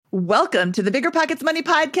Welcome to the Bigger Pockets Money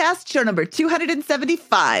Podcast, show number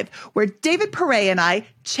 275, where David Pere and I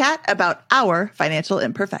chat about our financial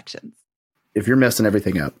imperfections. If you're messing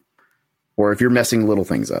everything up, or if you're messing little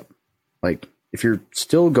things up, like if you're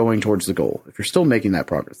still going towards the goal, if you're still making that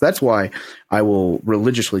progress, that's why I will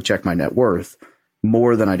religiously check my net worth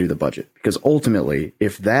more than I do the budget. Because ultimately,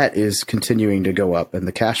 if that is continuing to go up and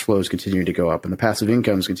the cash flow is continuing to go up and the passive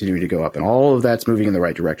income is continuing to go up and all of that's moving in the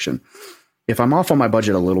right direction, if I'm off on my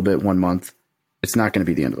budget a little bit one month, it's not going to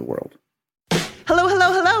be the end of the world. Hello,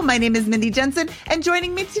 hello, hello. My name is Mindy Jensen, and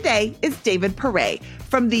joining me today is David Pere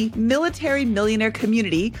from the Military Millionaire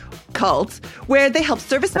Community Cult, where they help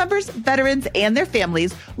service members, veterans, and their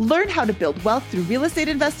families learn how to build wealth through real estate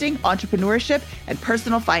investing, entrepreneurship, and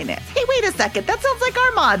personal finance. Hey, wait a second. That sounds like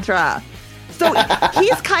our mantra. So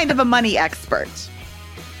he's kind of a money expert.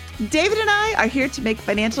 David and I are here to make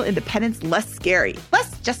financial independence less scary,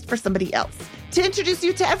 less just for somebody else, to introduce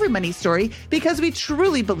you to every money story because we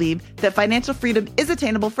truly believe that financial freedom is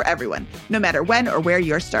attainable for everyone, no matter when or where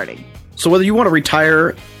you're starting. So whether you want to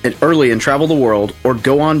retire early and travel the world or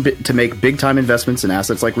go on to make big time investments in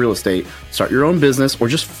assets like real estate, start your own business, or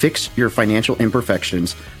just fix your financial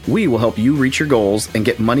imperfections, we will help you reach your goals and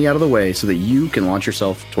get money out of the way so that you can launch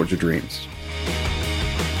yourself towards your dreams.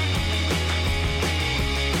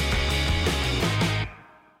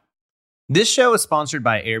 This show is sponsored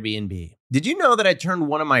by Airbnb. Did you know that I turned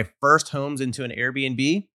one of my first homes into an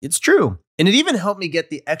Airbnb? It's true. And it even helped me get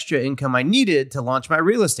the extra income I needed to launch my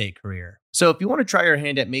real estate career. So if you want to try your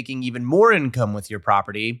hand at making even more income with your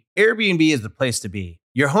property, Airbnb is the place to be.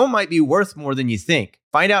 Your home might be worth more than you think.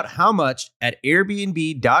 Find out how much at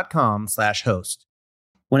airbnb.com/host.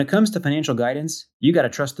 When it comes to financial guidance, you got to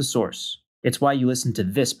trust the source. It's why you listen to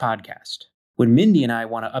this podcast. When Mindy and I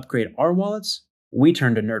want to upgrade our wallets, we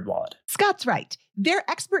turn to NerdWallet. Scott's right. Their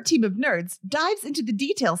expert team of nerds dives into the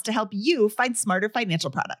details to help you find smarter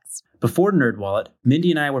financial products. Before NerdWallet,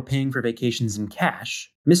 Mindy and I were paying for vacations in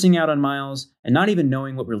cash, missing out on miles, and not even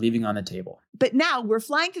knowing what we're leaving on the table. But now we're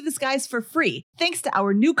flying to the skies for free, thanks to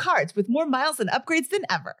our new cards with more miles and upgrades than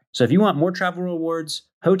ever. So if you want more travel rewards,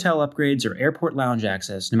 hotel upgrades, or airport lounge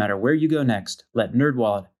access, no matter where you go next, let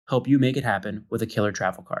NerdWallet help you make it happen with a killer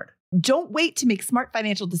travel card. Don't wait to make smart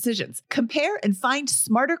financial decisions. Compare and find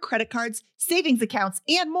smarter credit cards, savings accounts,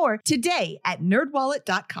 and more today at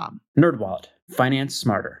nerdwallet.com. NerdWallet. Finance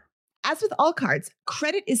smarter. As with all cards,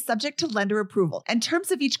 credit is subject to lender approval, and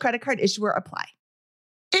terms of each credit card issuer apply.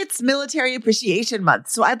 It's Military Appreciation Month,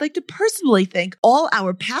 so I'd like to personally thank all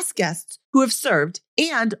our past guests who have served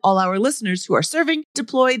and all our listeners who are serving,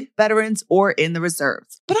 deployed, veterans, or in the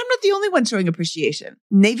reserves. But I'm not the only one showing appreciation.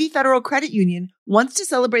 Navy Federal Credit Union wants to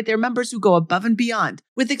celebrate their members who go above and beyond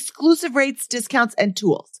with exclusive rates, discounts, and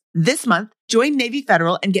tools. This month, join Navy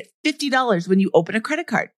Federal and get $50 when you open a credit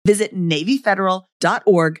card. Visit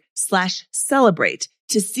NavyFederal.org/celebrate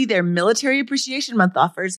to see their Military Appreciation Month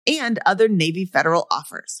offers and other Navy Federal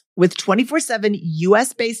offers. With 24/7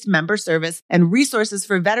 U.S.-based member service and resources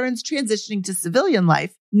for veterans transitioning to civilian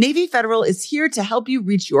life, Navy Federal is here to help you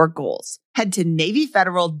reach your goals. Head to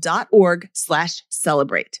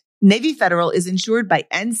NavyFederal.org/celebrate. Navy Federal is insured by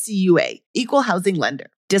NCUA, Equal Housing Lender.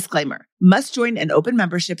 Disclaimer, must join an open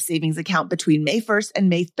membership savings account between May 1st and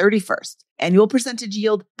May 31st. Annual percentage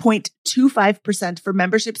yield 0.25% for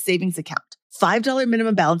membership savings account. $5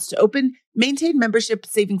 minimum balance to open, maintain membership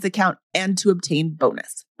savings account, and to obtain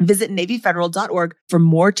bonus. Visit NavyFederal.org for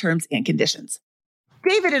more terms and conditions.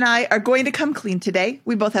 David and I are going to come clean today.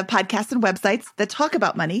 We both have podcasts and websites that talk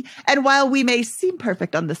about money. And while we may seem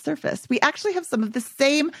perfect on the surface, we actually have some of the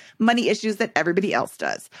same money issues that everybody else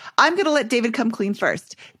does. I'm going to let David come clean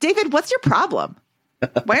first. David, what's your problem?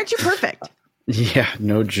 Why aren't you perfect? Yeah,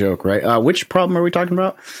 no joke, right? Which problem are we talking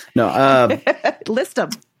about? No, list them.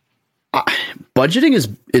 Budgeting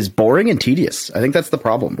is boring and tedious. I think that's the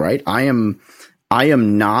problem, right? I am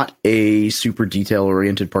not a super detail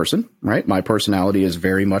oriented person, right? My personality is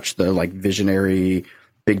very much the like visionary,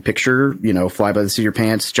 big picture, fly by the seat of your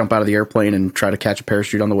pants, jump out of the airplane and try to catch a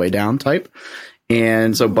parachute on the way down type.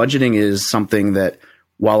 And so budgeting is something that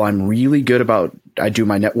while I'm really good about, I do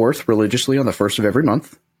my net worth religiously on the first of every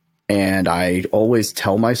month. And I always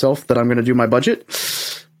tell myself that I'm going to do my budget.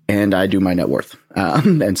 And I do my net worth.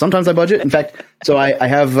 And sometimes I budget. In fact, so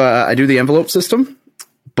I do the envelope system,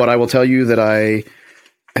 but I will tell you that I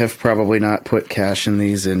have probably not put cash in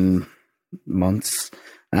these in months.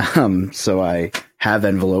 So I have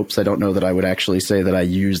envelopes. I don't know that I would actually say that I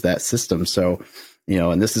use that system. So,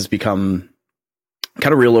 and this has become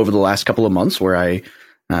kind of real over the last couple of months where I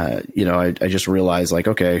just realized like,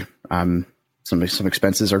 okay, some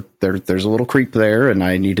expenses are there. There's a little creep there and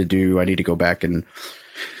I need to go back and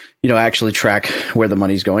actually track where the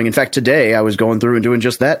money's going. In fact, today I was going through and doing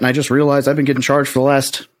just that. And I just realized I've been getting charged for the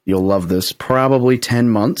last, you'll love this, probably 10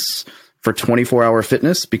 months for 24-hour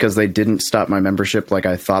fitness because they didn't stop my membership like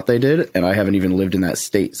I thought they did. And I haven't even lived in that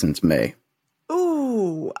state since May.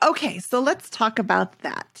 Ooh, okay. So let's talk about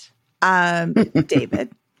that.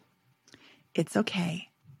 David, it's okay.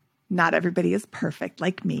 Not everybody is perfect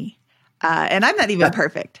like me. And I'm not even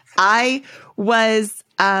perfect. I was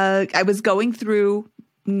going through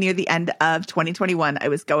near the end of 2021, I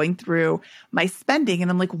was going through my spending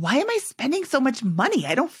and I'm like, why am I spending so much money?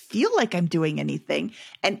 I don't feel like I'm doing anything.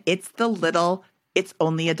 And it's only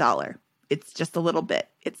 $1. It's just a little bit.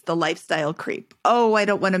 It's the lifestyle creep. Oh, I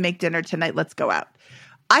don't want to make dinner tonight. Let's go out.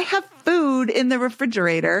 I have food in the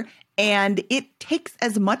refrigerator and it takes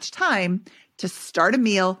as much time to start a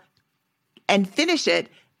meal and finish it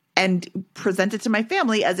and present it to my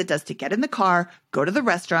family as it does to get in the car, go to the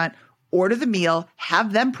restaurant, order the meal,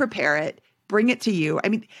 have them prepare it, bring it to you. I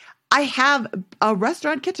mean, I have a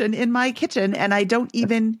restaurant kitchen in my kitchen and I don't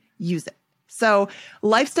even use it. So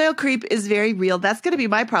lifestyle creep is very real. That's going to be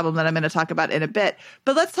my problem that I'm going to talk about in a bit.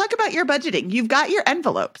 But let's talk about your budgeting. You've got your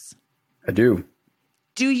envelopes. I do.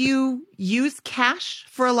 Do you use cash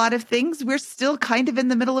for a lot of things? We're still kind of in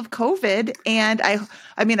the middle of COVID. And I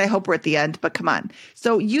hope we're at the end, but come on.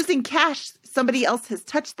 So using cash, somebody else has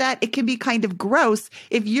touched that. It can be kind of gross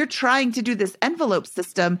if you're trying to do this envelope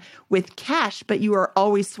system with cash, but you are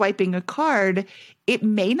always swiping a card. It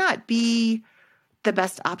may not be the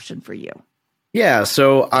best option for you. Yeah.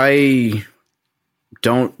 So I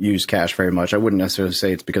don't use cash very much. I wouldn't necessarily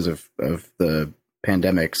say it's because of the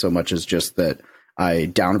pandemic so much as just that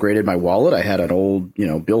I downgraded my wallet. I had an old,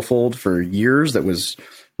 billfold for years that was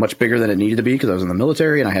much bigger than it needed to be because I was in the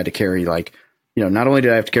military and I had to carry not only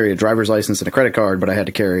did I have to carry a driver's license and a credit card, but I had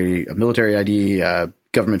to carry a military ID, a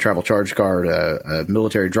government travel charge card, a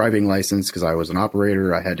military driving license because I was an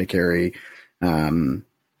operator. I had to carry,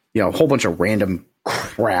 a whole bunch of random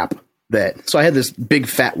crap so I had this big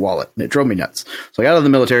fat wallet and it drove me nuts. So I got out of the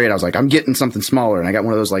military and I was like, I'm getting something smaller. And I got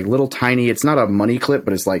one of those like little tiny, it's not a money clip,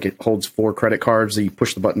 but it's like, it holds 4 credit cards that you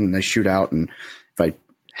push the button and they shoot out. And if I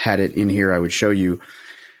had it in here, I would show you.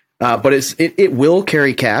 But it will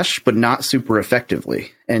carry cash, but not super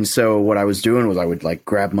effectively. And so what I was doing was I would like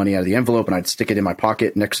grab money out of the envelope and I'd stick it in my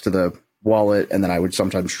pocket next to the wallet. And then I would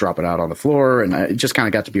sometimes drop it out on the floor. And it just kind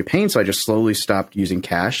of got to be a pain. So I just slowly stopped using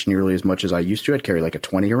cash nearly as much as I used to. I'd carry like a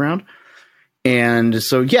 20 around. And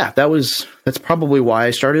so, yeah, that's probably why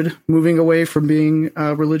I started moving away from being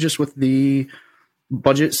religious with the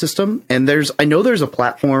budget system. And I know there's a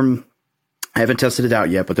platform. I haven't tested it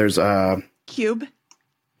out yet, but there's Cube.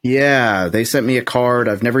 Yeah, they sent me a card.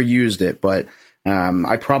 I've never used it, but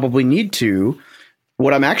I probably need to.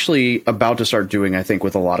 What I'm actually about to start doing, I think,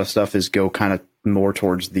 with a lot of stuff is go kind of more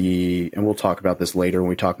towards and we'll talk about this later when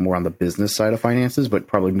we talk more on the business side of finances, but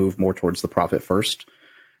probably move more towards the profit first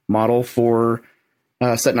model for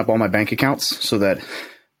setting up all my bank accounts so that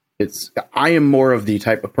I am more of the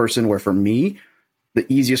type of person where for me,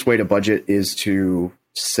 the easiest way to budget is to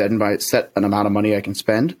set an amount of money I can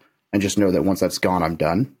spend and just know that once that's gone, I'm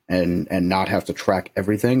done and not have to track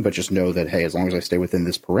everything, but just know that, hey, as long as I stay within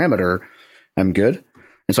this parameter, I'm good.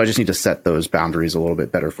 And so I just need to set those boundaries a little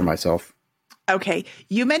bit better for myself. Okay.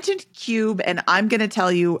 You mentioned Cube, and I'm going to tell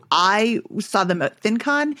you, I saw them at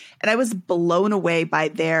FinCon, and I was blown away by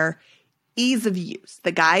their ease of use.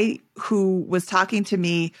 The guy who was talking to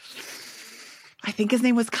me, I think his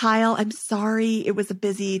name was Kyle. I'm sorry. It was a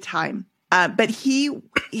busy time. But he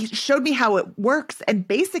showed me how it works. And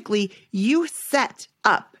basically, you set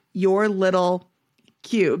up your little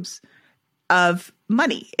cubes of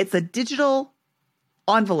money. It's a digital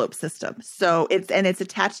envelope system. So it's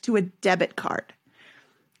attached to a debit card.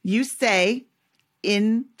 You say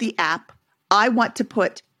in the app, I want to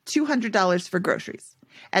put $200 for groceries.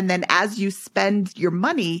 And then as you spend your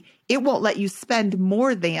money, it won't let you spend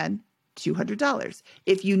more than $200.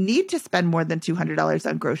 If you need to spend more than $200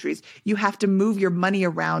 on groceries, you have to move your money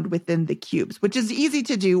around within the cubes, which is easy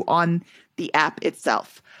to do on the app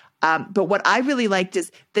itself. But what I really liked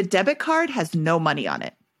is the debit card has no money on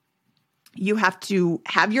it. You have to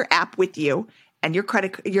have your app with you and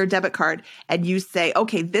your debit card, and you say,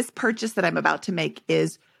 okay, this purchase that I'm about to make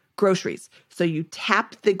is groceries. So you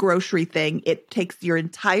tap the grocery thing. It takes your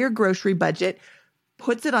entire grocery budget,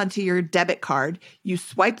 puts it onto your debit card. You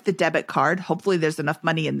swipe the debit card. Hopefully there's enough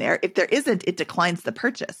money in there. If there isn't, it declines the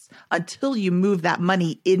purchase until you move that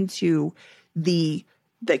money into the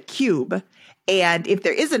cube. And if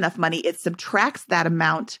there is enough money, it subtracts that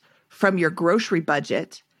amount from your grocery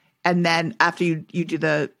budget and then after you do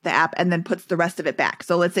the app, and then puts the rest of it back.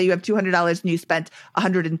 So let's say you have $200 and you spent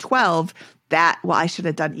 112. I should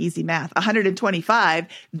have done easy math. 125.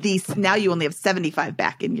 Now you only have 75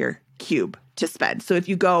 back in your cube to spend. So if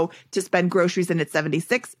you go to spend groceries and it's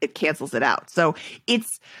 76, it cancels it out. So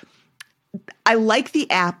I like the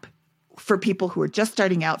app for people who are just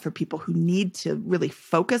starting out, for people who need to really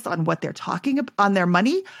focus on what they're talking about on their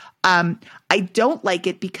money. I don't like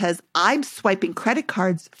it because I'm swiping credit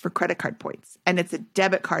cards for credit card points, and it's a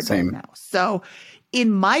debit card right now. So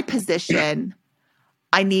in my position,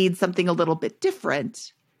 I need something a little bit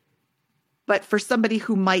different. But for somebody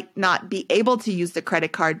who might not be able to use the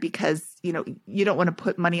credit card because, you don't want to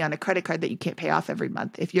put money on a credit card that you can't pay off every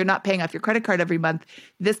month. If you're not paying off your credit card every month,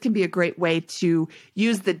 this can be a great way to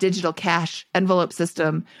use the digital cash envelope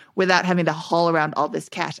system without having to haul around all this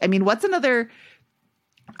cash. I mean, what's another...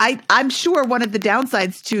 I'm sure one of the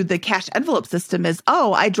downsides to the cash envelope system is,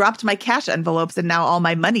 I dropped my cash envelopes and now all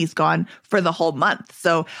my money's gone for the whole month.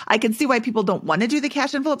 So I can see why people don't want to do the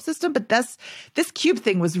cash envelope system, but this cube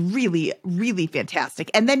thing was really, really fantastic.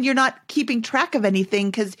 And then you're not keeping track of anything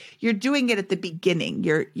because you're doing it at the beginning.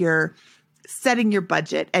 You're setting your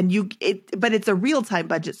budget, but it's a real-time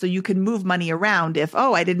budget, so you can move money around if,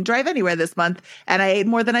 I didn't drive anywhere this month and I ate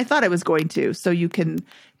more than I thought I was going to. So you can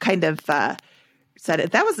kind of said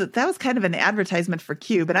it. That was kind of an advertisement for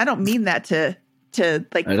Cube, and I don't mean that to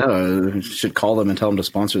like. I know. You should call them and tell them to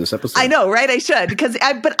sponsor this episode. I know, right? I should, because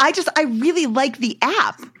I really like the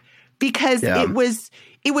app because it was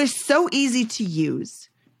so easy to use.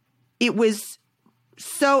 It was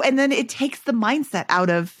so, and then it takes the mindset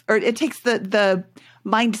out of, or it takes the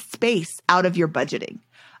mind space out of your budgeting.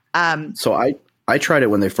 So I tried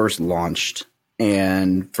it when they first launched.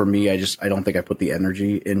 And for me, I don't think I put the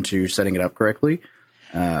energy into setting it up correctly.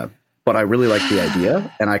 But I really like the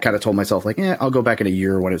idea. And I kind of told myself, like, I'll go back in a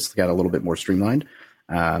year when it's got a little bit more streamlined.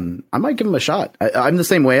 I might give them a shot. I'm the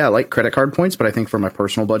same way. I like credit card points, but I think for my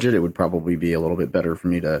personal budget, it would probably be a little bit better for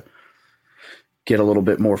me to get a little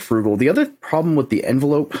bit more frugal. The other problem with the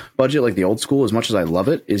envelope budget, like the old school, as much as I love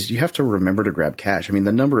it, is you have to remember to grab cash. I mean,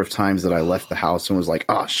 the number of times that I left the house and was like,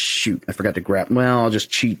 oh, shoot, I forgot to grab. Well, I'll just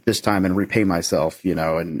cheat this time and repay myself,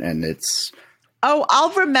 and it's. Oh, I'll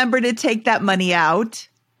remember to take that money out.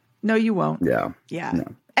 No, you won't. Yeah.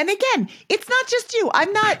 No. And again, it's not just you.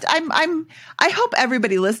 I hope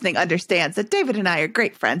everybody listening understands that David and I are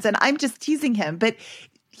great friends, and I'm just teasing him, but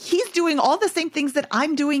he's doing all the same things that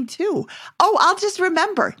I'm doing too. I'll just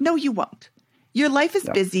remember. No, you won't. Your life is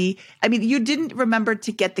busy. I mean, you didn't remember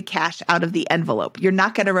to get the cash out of the envelope. You're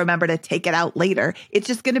not going to remember to take it out later. It's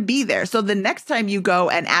just going to be there. So the next time you go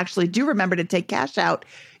and actually do remember to take cash out,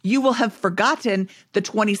 you will have forgotten the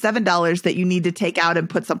 $27 that you need to take out and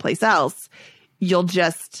put someplace else. You'll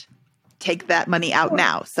just take that money out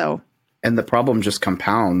now. And the problem just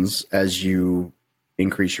compounds as you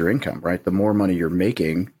increase your income, right? The more money you're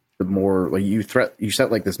making, the more like you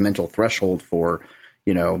set like this mental threshold for,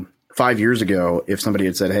 5 years ago, if somebody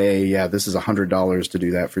had said, hey, yeah, this is $100 to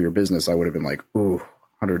do that for your business, I would have been like, ooh,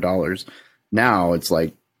 $100. Now it's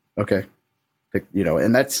like, okay,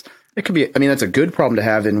 and that's a good problem to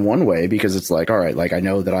have in one way, because it's like, all right, like I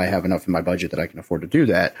know that I have enough in my budget that I can afford to do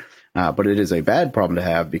that. But it is a bad problem to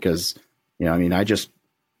have because, I just,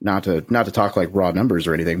 not to talk like raw numbers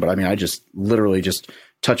or anything, but I just literally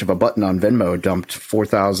touch of a button on Venmo dumped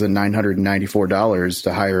 $4,994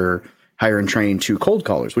 to hire and train 2 cold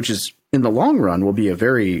callers, which is in the long run will be a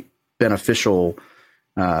very beneficial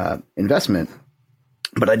investment.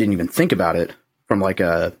 But I didn't even think about it from like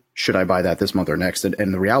should I buy that this month or next?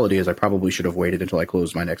 And the reality is I probably should have waited until I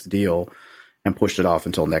closed my next deal and pushed it off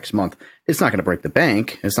until next month. It's not going to break the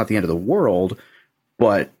bank. It's not the end of the world,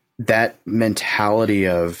 but that mentality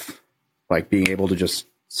of like being able to just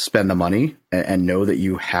spend the money and know that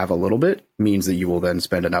you have a little bit means that you will then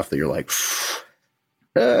spend enough that you're like,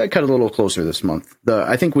 cut a little closer this month.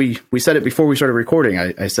 I think we said it before we started recording.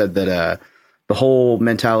 I said that the whole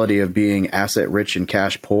mentality of being asset rich and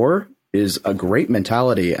cash poor is a great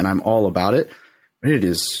mentality, and I'm all about it. But it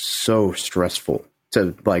is so stressful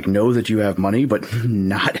to like know that you have money, but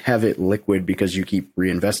not have it liquid because you keep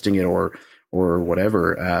reinvesting it or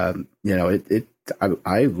whatever.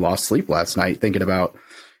 I lost sleep last night thinking about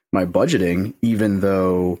my budgeting, even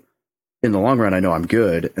though in the long run, I know I'm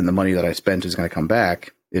good and the money that I spent is going to come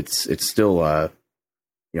back. It's still,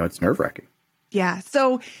 it's nerve wracking. Yeah.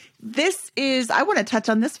 So I want to touch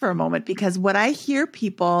on this for a moment, because what I hear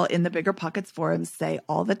people in the Bigger Pockets forums say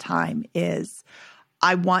all the time is,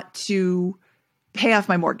 I want to pay off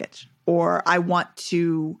my mortgage, or I want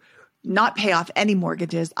to not pay off any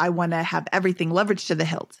mortgages. I want to have everything leveraged to the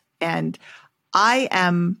hilt. And I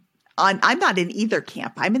am I'm not in either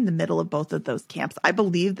camp. I'm in the middle of both of those camps. I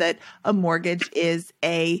believe that a mortgage is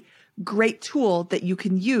a great tool that you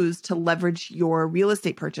can use to leverage your real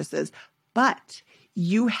estate purchases, but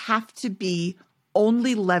you have to be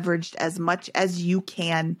only leveraged as much as you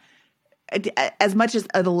can, as much as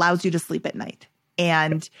it allows you to sleep at night.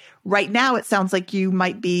 And right now it sounds like you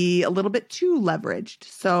might be a little bit too leveraged.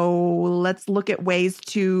 So let's look at ways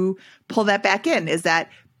to pull that back in. Is that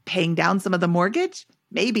paying down some of the mortgage?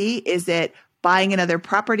 Maybe. Is it buying another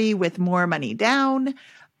property with more money down?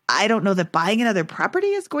 I don't know that buying another property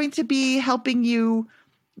is going to be helping you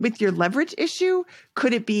with your leverage issue.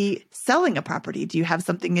 Could it be selling a property? Do you have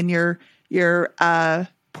something in your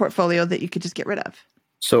portfolio that you could just get rid of?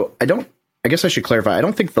 So I guess I should clarify. I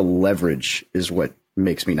don't think the leverage is what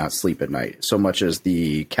makes me not sleep at night so much as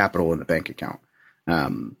the capital in the bank account.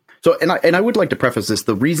 I would like to preface this.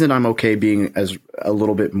 The reason I'm okay being as a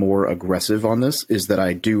little bit more aggressive on this is that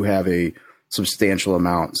I do have a substantial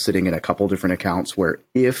amount sitting in a couple different accounts where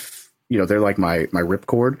if, they're like my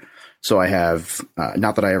ripcord. So I have,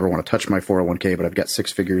 not that I ever want to touch my 401k, but I've got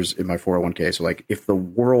 6 figures in my 401k. So like if the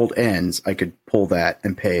world ends, I could pull that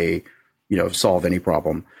and pay, solve any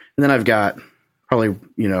problem. And then I've got probably,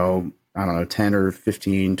 I don't know, 10 or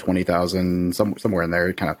 15, 20,000, somewhere in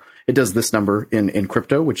there. It does this number in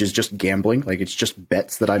crypto, which is just gambling. Like it's just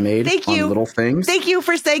bets that I made on little things. Thank you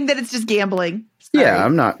for saying that it's just gambling. Sorry. Yeah,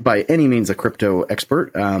 I'm not by any means a crypto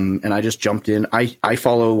expert. And I just jumped in. I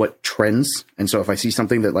follow what trends. And so if I see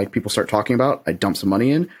something that like people start talking about, I dump some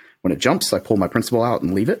money in. When it jumps, I pull my principal out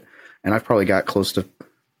and leave it. And I've probably got close to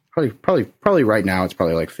probably right now it's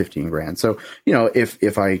probably like 15 grand. So,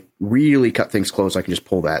 if I really cut things close, I can just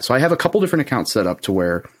pull that. So I have a couple different accounts set up to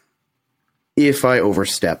where if I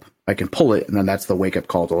overstep, I can pull it. And then that's the wake up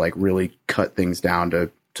call to like really cut things down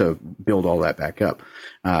to build all that back up.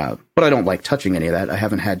 But I don't like touching any of that. I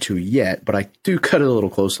haven't had to yet, but I do cut it a little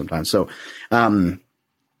close sometimes. So,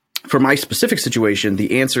 for my specific situation,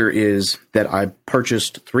 the answer is that I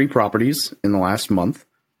purchased 3 properties in the last month.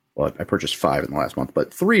 Well, I purchased 5 in the last month,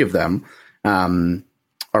 but 3 of them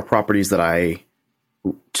are properties that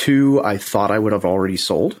 2 I thought I would have already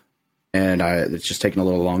sold, and it's just taken a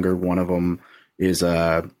little longer. One of them is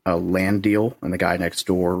a land deal, and the guy next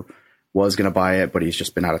door was going to buy it, but he's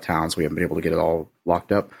just been out of town, so we haven't been able to get it all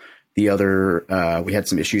locked up. The other, we had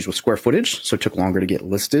some issues with square footage, so it took longer to get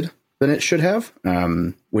listed than it should have,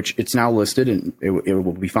 which it's now listed, and it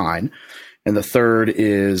will be fine. And the third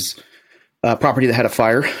is a property that had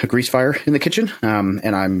a grease fire in the kitchen.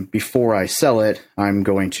 And before I sell it, I'm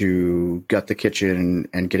going to gut the kitchen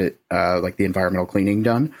and get it, like the environmental cleaning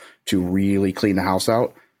done to really clean the house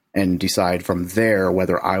out and decide from there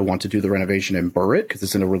whether I want to do the renovation and burr it because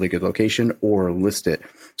it's in a really good location or list it.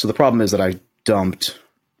 So the problem is that I dumped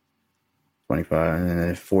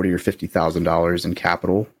 $25,000, $40,000 or $50,000 in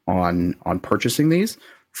capital on purchasing these,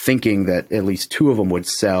 thinking that at least 2 of them would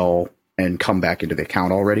sell and come back into the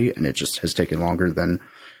account already, and it just has taken longer than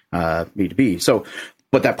need to be. So,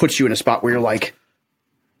 but that puts you in a spot where you're like,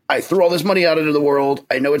 I threw all this money out into the world.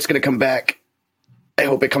 I know it's going to come back. I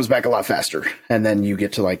hope it comes back a lot faster. And then you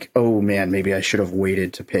get to like, oh man, maybe I should have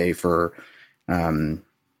waited to pay for,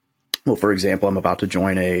 for example, I'm about to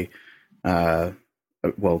join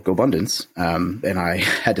GoBundance. And I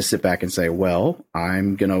had to sit back and say, well,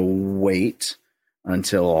 I'm going to wait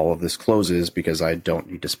until all of this closes because I don't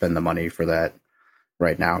need to spend the money for that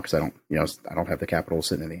right now because I don't have the capital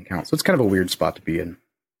sitting in the account. So it's kind of a weird spot to be in.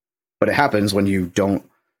 But it happens when you don't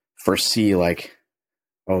foresee like,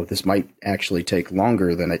 oh, this might actually take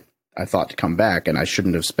longer than I thought to come back, and I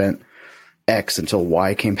shouldn't have spent X until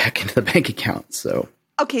Y came back into the bank account. So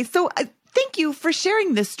okay, so thank you for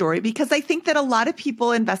sharing this story because I think that a lot of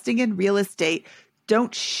people investing in real estate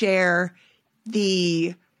don't share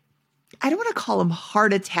I don't want to call them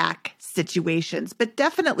heart attack situations, but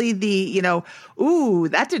definitely the, ooh,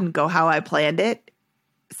 that didn't go how I planned it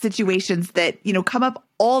situations that, come up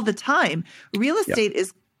all the time. Real estate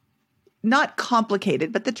is not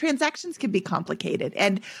complicated, but the transactions can be complicated.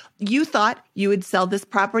 And you thought you would sell this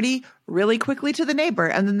property really quickly to the neighbor.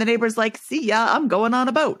 And then the neighbor's like, see ya, I'm going on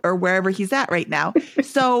a boat or wherever he's at right now.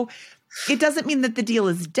 So it doesn't mean that the deal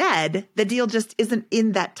is dead. The deal just isn't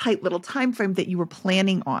in that tight little time frame that you were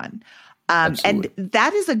planning on. And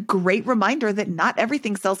that is a great reminder that not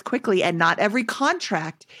everything sells quickly and not every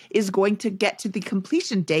contract is going to get to the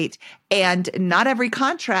completion date and not every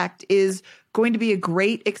contract is going to be a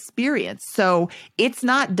great experience. So it's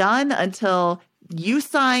not done until you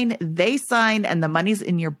sign, they sign, and the money's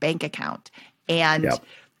in your bank account. And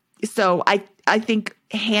so I think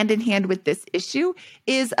hand in hand with this issue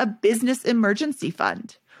is a business emergency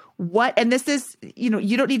fund and this is, you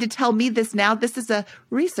don't need to tell me this now. This is a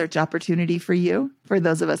research opportunity for you. For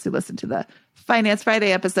those of us who listen to the Finance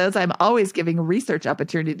Friday episodes, I'm always giving research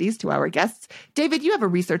opportunities to our guests. David, you have a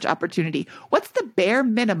research opportunity. What's the bare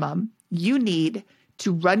minimum you need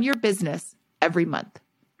to run your business every month?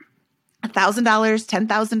 $1,000,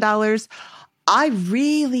 $10,000. I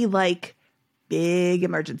really like big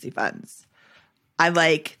emergency funds. I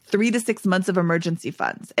like 3 to 6 months of emergency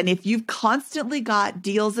funds. And if you've constantly got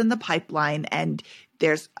deals in the pipeline and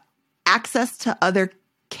there's access to other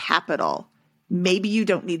capital, maybe you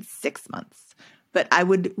don't need 6 months. But I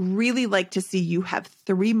would really like to see you have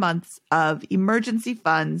 3 months of emergency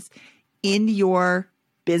funds in your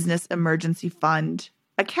business emergency fund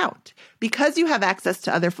account. Because you have access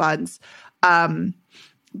to other funds,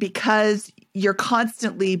 because you're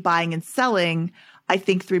constantly buying and selling, I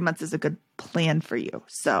think 3 months is a good plan for you.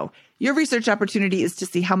 So your research opportunity is to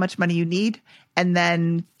see how much money you need and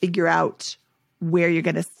then figure out where you're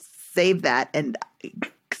going to save that and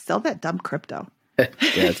sell that dumb crypto. Yeah,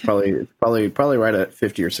 it's probably right at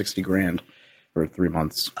 50 or 60 grand for 3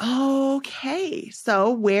 months. Okay. So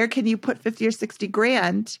where can you put 50 or 60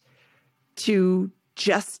 grand to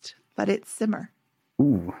just let it simmer?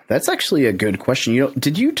 Ooh, that's actually a good question.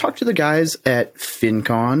 Did you talk to the guys at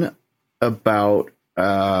FinCon about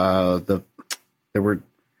there were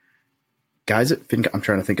guys at FinCon, I'm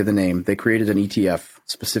trying to think of the name. They created an ETF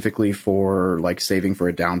specifically for like saving for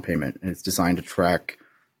a down payment, and it's designed to track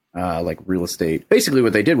like real estate. Basically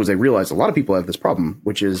what they did was they realized a lot of people have this problem,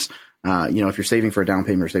 which is, if you're saving for a down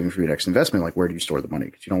payment or saving for your next investment, like where do you store the money?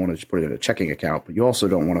 Because you don't want to just put it in a checking account, but you also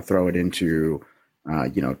don't want to throw it into,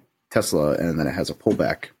 Tesla and then it has a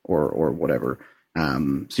pullback or whatever.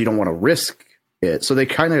 So you don't want to risk it. So they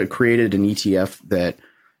kind of created an ETF that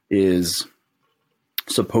is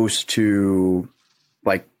supposed to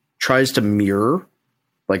tries to mirror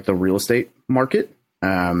like the real estate market,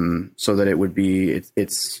 so that it would be,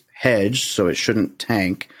 it's hedged, so it shouldn't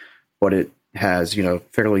tank, but it has,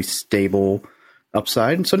 fairly stable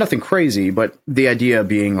upside. So nothing crazy, but the idea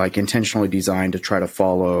being like intentionally designed to try to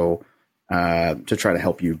follow, to try to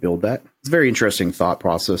help you build that. It's a very interesting thought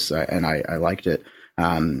process, and I liked it.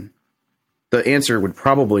 The answer would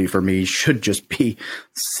probably for me should just be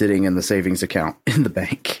sitting in the savings account in the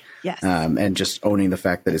bank. Yes. And just owning the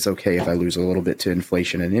fact that it's okay if I lose a little bit to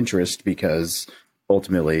inflation and interest, because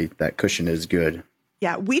ultimately that cushion is good.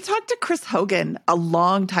 Yeah. We talked to Chris Hogan a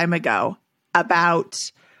long time ago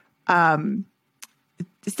about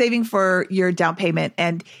saving for your down payment.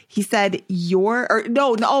 And he said his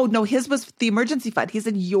was the emergency fund. He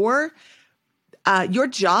said your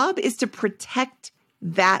job is to protect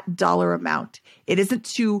that dollar amount. It isn't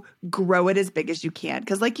to grow it as big as you can.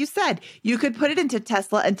 Because like you said, you could put it into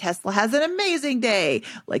Tesla and Tesla has an amazing day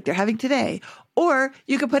like they're having today. Or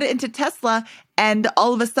you could put it into Tesla and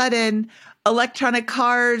all of a sudden electric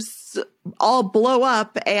cars all blow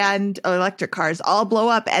up and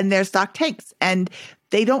their stock tanks. And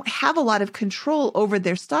they don't have a lot of control over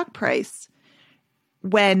their stock price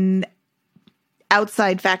when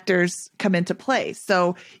outside factors come into play.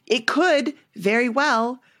 So it could very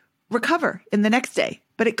well recover in the next day,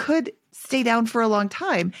 but it could stay down for a long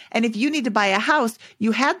time. And if you need to buy a house,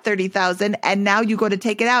 you had 30,000 and now you go to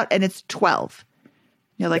take it out and it's 12.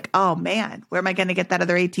 You're like, oh man, where am I going to get that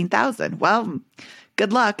other 18,000? Well,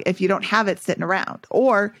 good luck if you don't have it sitting around,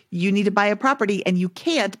 or you need to buy a property and you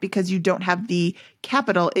can't because you don't have the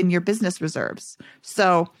capital in your business reserves.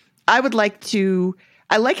 So I like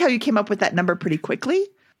how you came up with that number pretty quickly.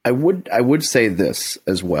 I would say this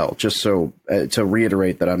as well, just so to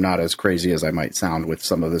reiterate that I'm not as crazy as I might sound with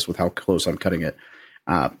some of this, with how close I'm cutting it.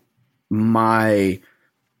 My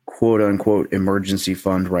quote unquote emergency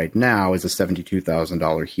fund right now is a $72,000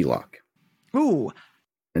 HELOC. Ooh.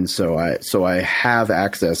 And so I have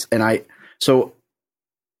access, and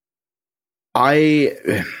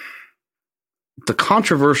the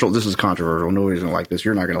controversial, this is controversial. Nobody's going to like this.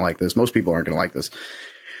 You're not going to like this. Most people aren't going to like this.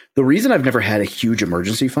 The reason I've never had a huge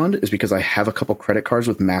emergency fund is because I have a couple credit cards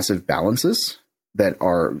with massive balances that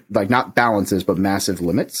are like not balances, but massive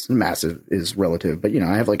limits. Massive is relative, but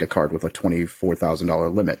I have like a card with a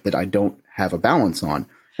 $24,000 limit that I don't have a balance on.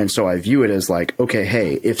 And so I view it as like, okay,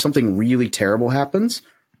 hey, if something really terrible happens,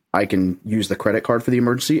 I can use the credit card for the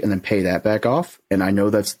emergency and then pay that back off. And I know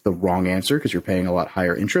that's the wrong answer because you're paying a lot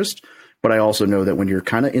higher interest. But I also know that when you're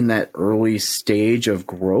kind of in that early stage of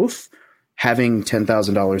growth, having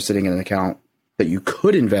 $10,000 sitting in an account that you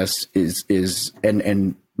could invest is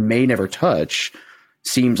and may never touch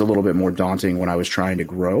seems a little bit more daunting when I was trying to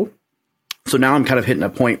grow. So now I'm kind of hitting a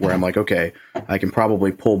point where I'm like, okay, I can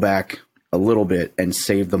probably pull back a little bit and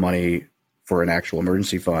save the money for an actual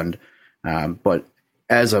emergency fund. But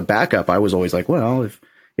as a backup, I was always like, well,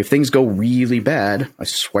 if things go really bad, I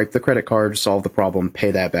swipe the credit card, solve the problem,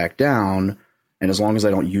 pay that back down. And as long as I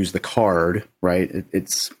don't use the card, right,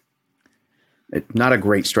 it's not a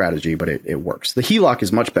great strategy, but it works. The HELOC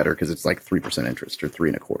is much better because it's like 3% interest or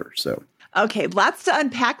 3.25%. So okay, lots to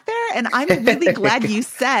unpack there. And I'm really glad you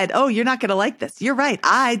said, oh, you're not going to like this. You're right.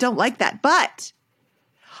 I don't like that. But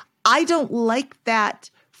I don't like that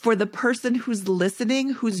for the person who's listening,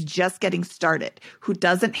 who's just getting started, who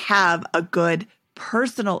doesn't have a good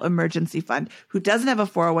personal emergency fund, who doesn't have a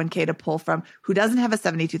 401k to pull from, who doesn't have a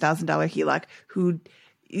 $72,000 HELOC, who,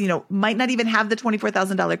 might not even have the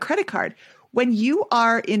 $24,000 credit card. When you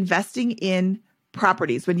are investing in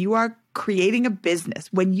properties, when you are creating a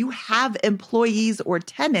business, when you have employees or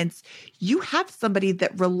tenants, you have somebody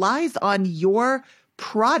that relies on your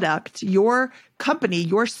product, your company,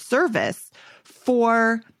 your service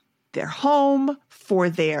for their home, for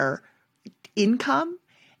their income,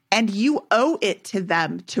 and you owe it to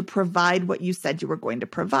them to provide what you said you were going to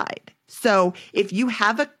provide. So if you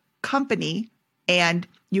have a company and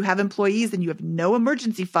you have employees and you have no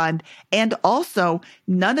emergency fund and also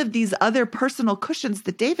none of these other personal cushions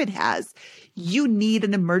that David has, you need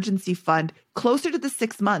an emergency fund closer to the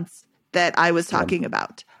 6 months that I was talking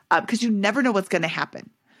about, because you never know what's going to happen.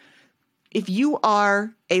 If you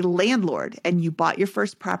are a landlord and you bought your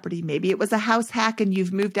first property, maybe it was a house hack and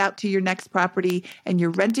you've moved out to your next property and you're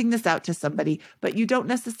renting this out to somebody, but you don't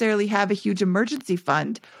necessarily have a huge emergency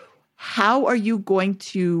fund, how are you going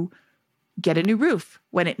to get a new roof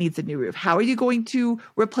when it needs a new roof? How are you going to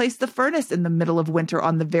replace the furnace in the middle of winter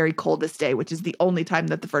on the very coldest day, which is the only time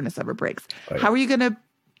that the furnace ever breaks? Right. How are you going to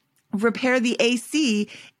repair the AC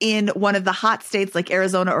in one of the hot states like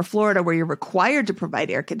Arizona or Florida where you're required to provide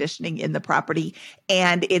air conditioning in the property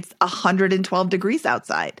and it's 112 degrees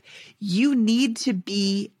outside? You need to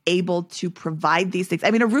be able to provide these things.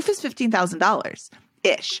 I mean, a roof is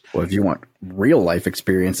 $15,000-ish. Well, if you want real life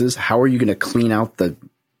experiences, how are you going to clean out the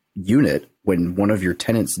unit when one of your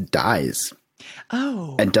tenants dies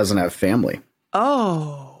and doesn't have family?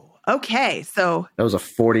 Oh, okay. So that was a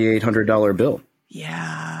 $4,800 bill.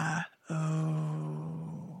 Yeah.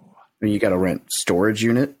 Oh. I mean, you got to rent storage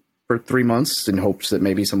unit for 3 months in hopes that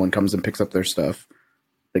maybe someone comes and picks up their stuff.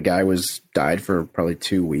 The guy died for probably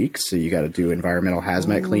 2 weeks. So you got to do environmental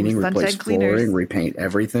hazmat cleaning, replace flooring, repaint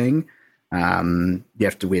everything. We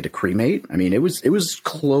had to cremate. I mean, it was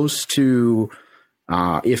close to,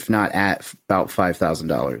 if not at about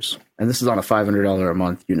 $5,000. And this is on a $500 a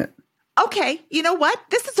month unit. Okay, you know what?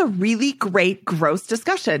 This is a really great gross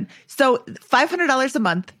discussion. So $500 a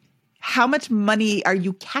month, how much money are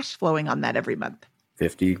you cash flowing on that every month?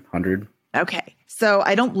 50, 100. Okay, so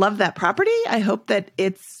I don't love that property. I hope that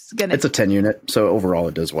it's going to... It's a 10 unit, so overall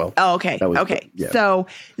it does well. Oh, okay, okay. Yeah. So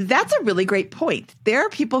that's a really great point. There are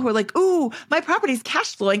people who are like, ooh, my property's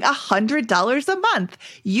cash flowing $100 a month.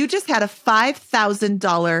 You just had a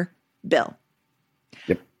 $5,000 bill.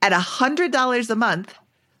 Yep. At $100 a month...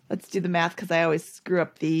 Let's do the math because I always screw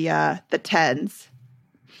up the tens.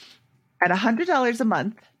 At $100 a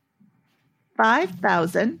month,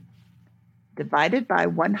 5,000 divided by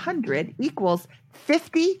 100 equals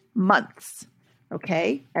 50 months.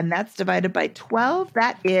 Okay, and that's divided by 12.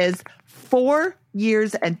 That is 4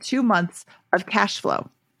 years and 2 months of cash flow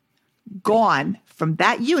gone from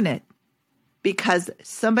that unit because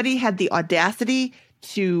somebody had the audacity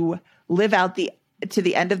to live out to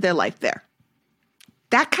the end of their life there.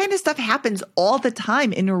 That kind of stuff happens all the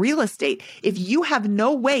time in real estate. If you have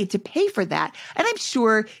no way to pay for that, and I'm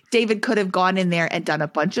sure David could have gone in there and done a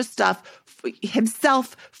bunch of stuff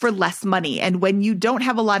himself for less money. And when you don't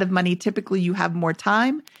have a lot of money, typically you have more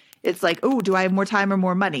time. It's like, oh, do I have more time or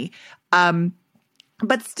more money?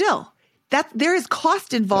 But still, there is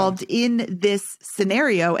cost involved in this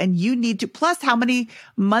scenario, and you need to. Plus, how many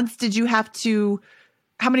months of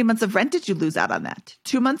rent did you lose out on that?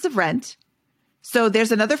 2 months of rent. So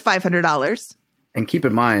there's another $500. And keep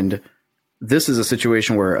in mind, this is a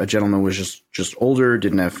situation where a gentleman was just older,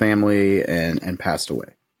 didn't have family, and passed away.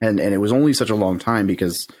 And it was only such a long time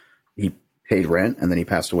because he paid rent and then he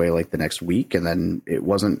passed away like the next week. And then it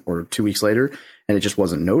wasn't, or 2 weeks later, and it just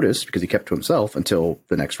wasn't noticed because he kept to himself until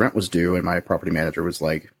the next rent was due. And my property manager was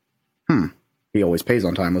like, he always pays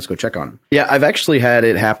on time. Let's go check on him. Yeah, I've actually had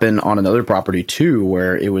it happen on another property too,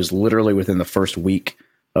 where it was literally within the first week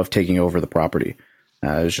of taking over the property.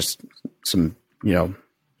 It was just some, it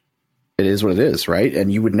is what it is, right? And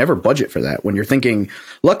you would never budget for that when you're thinking,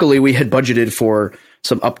 luckily we had budgeted for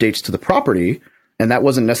some updates to the property, and that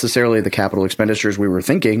wasn't necessarily the capital expenditures we were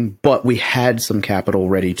thinking, but we had some capital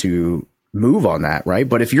ready to move on that, right?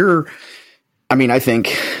 But if you're I mean, I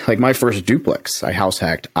think like my first duplex, I house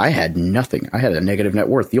hacked. I had nothing. I had a negative net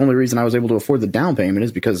worth. The only reason I was able to afford the down payment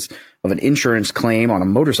is because of an insurance claim on a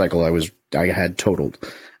motorcycle I had totaled.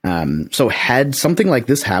 So had something like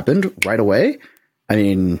this happened right away, I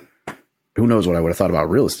mean, who knows what I would have thought about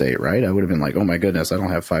real estate, right? I would have been like, oh my goodness, I don't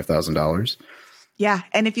have $5,000. Yeah.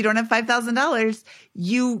 And if you don't have $5,000,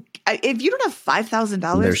 if you don't have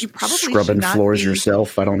 $5,000, you probably scrubbing should not floors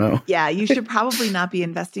yourself. I don't know. Yeah. You should probably not be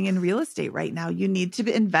investing in real estate right now. You need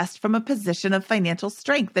to invest from a position of financial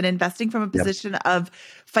strength, and investing from a position of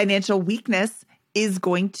financial weakness is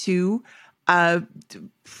going to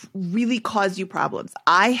really cause you problems.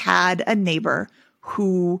 I had a neighbor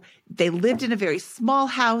who they lived in a very small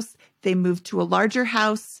house. They moved to a larger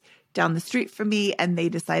house down the street from me, and they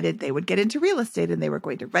decided they would get into real estate and they were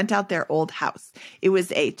going to rent out their old house. It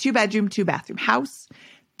was a 2-bedroom, 2-bathroom house.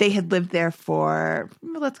 They had lived there for,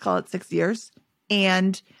 let's call it 6 years,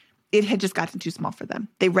 and it had just gotten too small for them.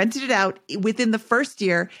 They rented it out. Within the first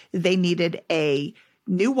year, they needed a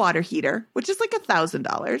new water heater, which is like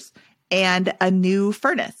 $1,000, and a new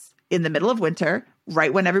furnace in the middle of winter,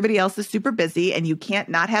 right when everybody else is super busy and you can't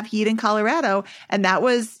not have heat in Colorado. And that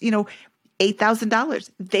was, $8,000.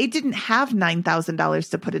 They didn't have $9,000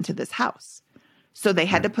 to put into this house. So they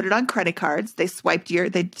had to put it on credit cards. They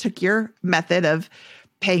took your method of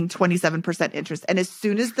paying 27% interest. And as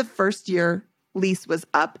soon as the first year lease was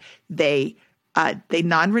up, they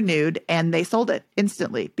non-renewed and they sold it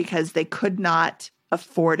instantly because they could not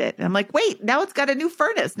afford it. And I'm like, wait, now it's got a new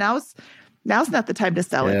furnace. Now's not the time to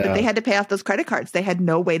sell it. But they had to pay off those credit cards. They had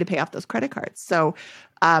no way to pay off those credit cards. So,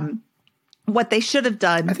 what they should have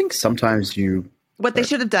done, I think sometimes they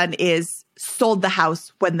should have done is sold the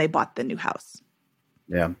house when they bought the new house.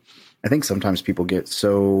 Yeah. I think sometimes people get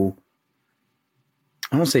so,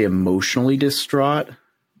 I don't say emotionally distraught,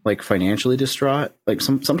 like financially distraught. Like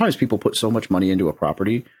sometimes people put so much money into a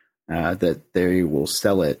property that they will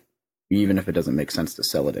sell it even if it doesn't make sense to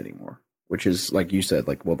sell it anymore, which is like you said,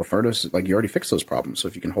 like, well, the furnace, like you already fixed those problems. So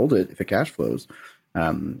if you can hold it, if it cash flows,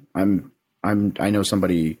 I know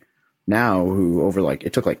somebody now who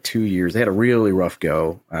it took like 2 years, they had a really rough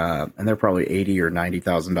go, and they're probably $80,000 or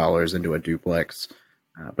 $90,000 into a duplex.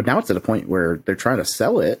 But now it's at a point where they're trying to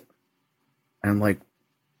sell it. And I'm like,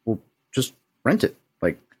 well, just rent it.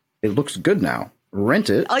 Like, it looks good now. Rent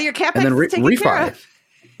it. All your CapEx and then is taken refi care it. of.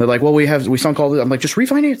 They're like, well, we sunk all this. I'm like, just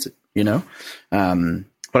refinance it,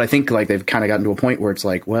 But I think like they've kind of gotten to a point where it's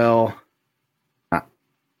like, well,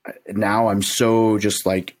 now I'm so just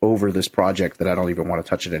like over this project that I don't even want to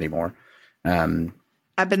touch it anymore. I've been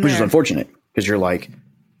which there. is unfortunate because you're like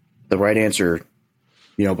the right answer,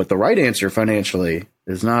 but the right answer financially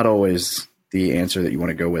is not always the answer that you want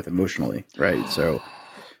to go with emotionally. Right. So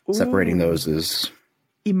separating those is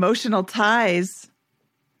emotional ties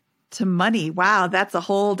to money. Wow. That's a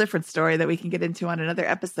whole different story that we can get into on another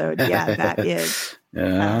episode. Yeah, that is.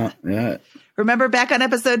 Yeah. Remember back on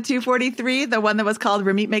episode 243, the one that was called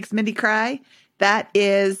Ramit Makes Mindy Cry? That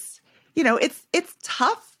is, it's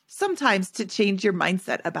tough sometimes to change your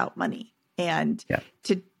mindset about money and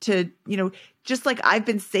to just like I've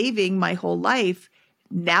been saving my whole life.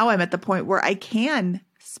 Now I'm at the point where I can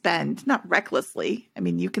spend, not recklessly. I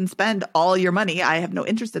mean, you can spend all your money. I have no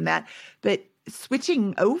interest in that, but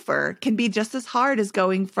switching over can be just as hard as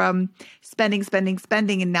going from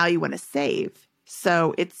spending, and now you want to save.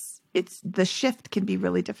 So it's the shift can be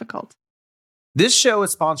really difficult. This show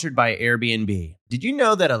is sponsored by Airbnb. Did you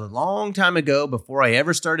know that a long time ago, before I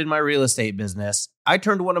ever started my real estate business, I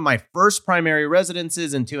turned one of my first primary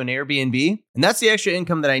residences into an Airbnb? And that's the extra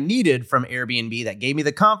income that I needed from Airbnb that gave me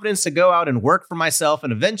the confidence to go out and work for myself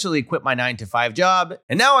and eventually quit my 9-to-5 job.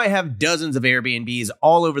 And now I have dozens of Airbnbs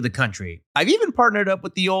all over the country. I've even partnered up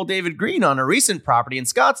with the old David Green on a recent property in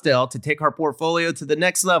Scottsdale to take our portfolio to the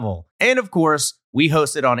next level. And of course, we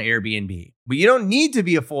host it on Airbnb. But you don't need to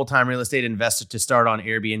be a full-time real estate investor to start on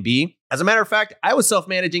Airbnb. As a matter of fact, I was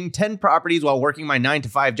self-managing 10 properties while working my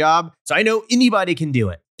 9-to-5 job, so I know anybody can do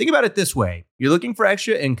it. Think about it this way. You're looking for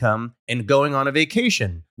extra income and going on a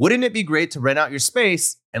vacation. Wouldn't it be great to rent out your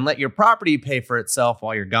space and let your property pay for itself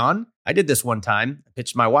while you're gone? I did this one time. I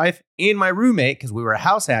pitched my wife and my roommate, because we were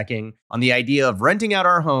house hacking, on the idea of renting out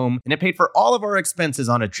our home, and it paid for all of our expenses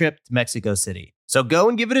on a trip to Mexico City. So go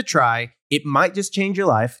and give it a try. It might just change your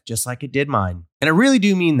life, just like it did mine. And I really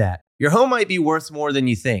do mean that. Your home might be worth more than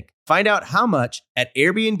you think. Find out how much at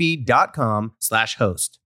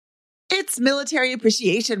airbnb.com/host. It's Military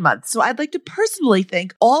Appreciation Month, so I'd like to personally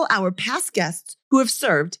thank all our past guests who have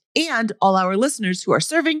served and all our listeners who are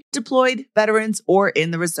serving, deployed, veterans, or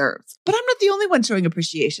in the reserves. But I'm not the only one showing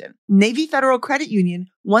appreciation. Navy Federal Credit Union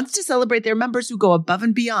wants to celebrate their members who go above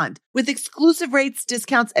and beyond with exclusive rates,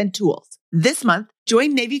 discounts, and tools. This month,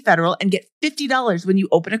 join Navy Federal and get $50 when you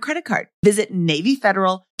open a credit card. Visit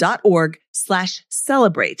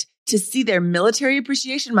NavyFederal.org/celebrate to see their Military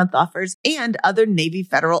Appreciation Month offers and other Navy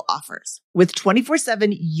Federal offers. With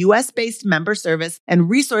 24/7 U.S.-based member service and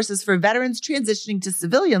resources for veterans transitioning to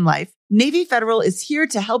civilian life, Navy Federal is here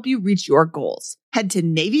to help you reach your goals. Head to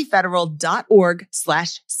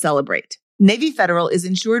NavyFederal.org/celebrate. Navy Federal is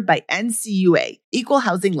insured by NCUA, Equal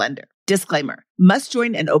Housing Lender. Disclaimer, must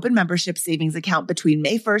join an open membership savings account between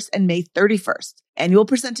May 1st and May 31st. Annual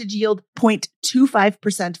percentage yield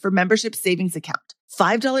 0.25% for membership savings account.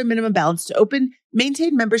 $5 minimum balance to open,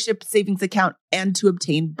 maintain membership savings account, and to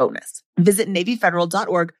obtain bonus. Visit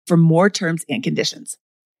NavyFederal.org for more terms and conditions.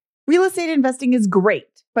 Real estate investing is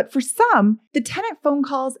great, but for some, the tenant phone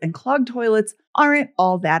calls and clogged toilets aren't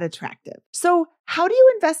all that attractive. So how do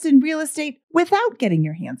you invest in real estate without getting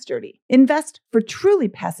your hands dirty? Invest for truly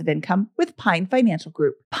passive income with Pine Financial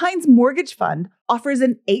Group. Pine's mortgage fund offers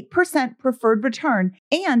an 8% preferred return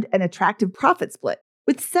and an attractive profit split,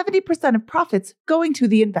 with 70% of profits going to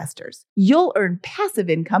the investors. You'll earn passive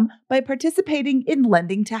income by participating in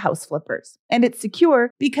lending to house flippers. And it's secure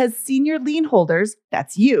because senior lien holders,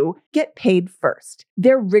 that's you, get paid first.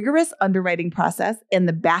 Their rigorous underwriting process and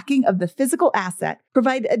the backing of the physical asset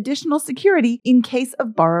provide additional security in case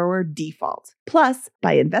of borrower default. Plus,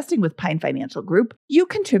 by investing with Pine Financial Group, you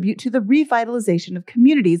contribute to the revitalization of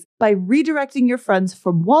communities by redirecting your funds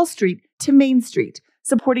from Wall Street to Main Street,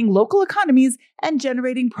 supporting local economies and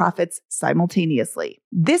generating profits simultaneously.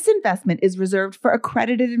 This investment is reserved for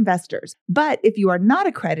accredited investors, but if you are not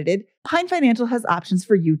accredited, Pine Financial has options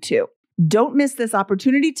for you too. Don't miss this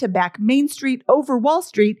opportunity to back Main Street over Wall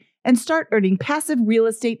Street and start earning passive real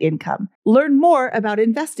estate income. Learn more about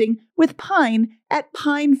investing with Pine at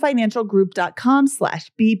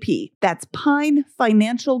pinefinancialgroup.com/BP. That's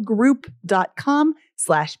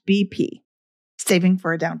pinefinancialgroup.com/BP. Saving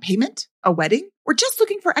for a down payment, a wedding, or just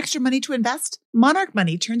looking for extra money to invest? Monarch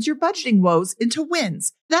Money turns your budgeting woes into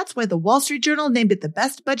wins. That's why the Wall Street Journal named it the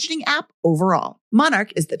best budgeting app overall.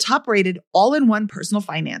 Monarch is the top-rated all-in-one personal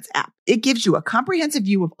finance app. It gives you a comprehensive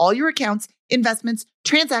view of all your accounts, investments,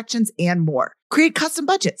 transactions, and more. Create custom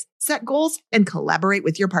budgets, set goals, and collaborate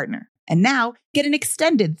with your partner. And now, get an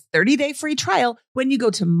extended 30-day free trial when you go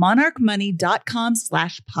to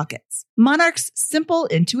monarchmoney.com/pockets. Monarch's simple,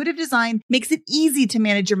 intuitive design makes it easy to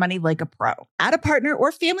manage your money like a pro. Add a partner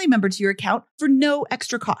or family member to your account for no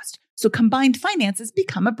extra cost, so combined finances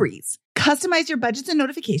become a breeze. Customize your budgets and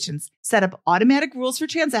notifications, set up automatic rules for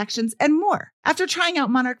transactions, and more. After trying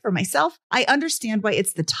out Monarch for myself, I understand why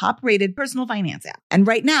it's the top-rated personal finance app. And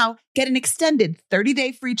right now, get an extended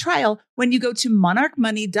 30-day free trial when you go to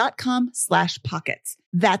monarchmoney.com/pockets.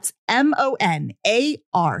 That's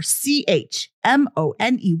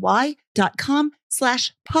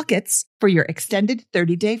monarchmoney.com/pockets for your extended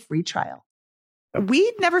 30-day free trial.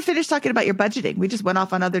 We never finished talking about your budgeting. We just went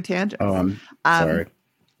off on other tangents. Oh, I'm sorry.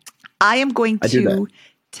 I am going to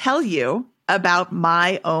tell you about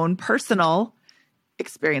my own personal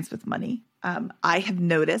experience with money. I have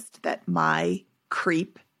noticed that my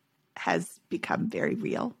creep has become very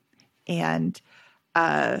real. And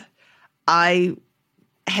I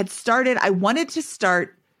wanted to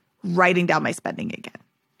start writing down my spending again.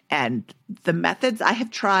 And the methods, I have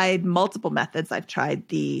tried multiple methods. I've tried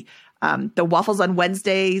the Waffles on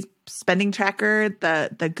Wednesday spending tracker,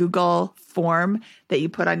 the Google form that you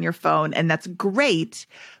put on your phone. And that's great,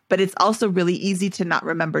 but it's also really easy to not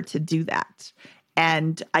remember to do that.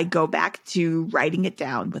 And I go back to writing it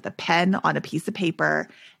down with a pen on a piece of paper.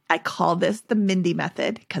 I call this the Mindy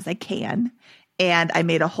method because I can. And I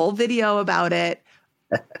made a whole video about it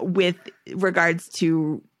with regards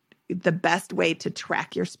to the best way to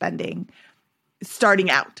track your spending. Starting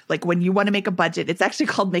out, like when you want to make a budget, it's actually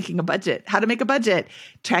called making a budget. How to make a budget,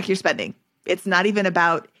 track your spending. It's not even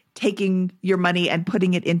about taking your money and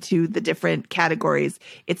putting it into the different categories.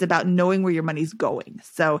 It's about knowing where your money's going.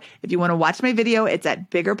 So if you want to watch my video, it's at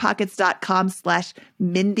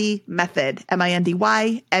biggerpockets.com/Mindy method,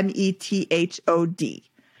 MINDYMETHOD.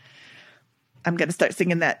 I'm going to start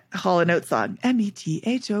singing that Hall & Oates song,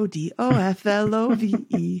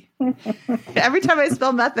 METHODOFLOVE. Every time I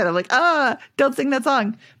spell method, I'm like, don't sing that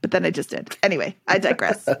song. But then I just did. Anyway, I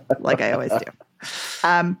digress, like I always do.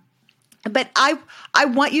 But I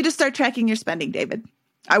want you to start tracking your spending, David.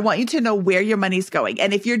 I want you to know where your money's going.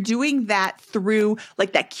 And if you're doing that through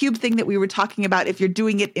like that cube thing that we were talking about, if you're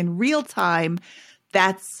doing it in real time,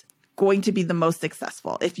 that's going to be the most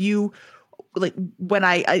successful. If you like when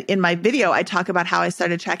I in my video, I talk about how I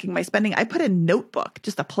started tracking my spending. I put a notebook,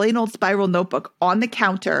 just a plain old spiral notebook on the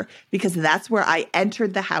counter because that's where I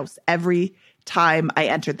entered the house every time I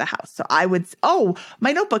entered the house. So I would,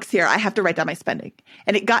 my notebook's here. I have to write down my spending.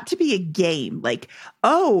 And it got to be a game. Like,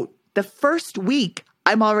 the first week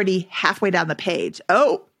I'm already halfway down the page.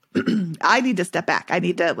 I need to step back. I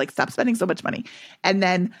need to like stop spending so much money. And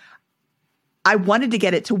then I wanted to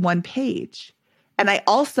get it to one page. And I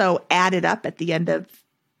also added up at the end of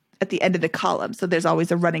the column. So there's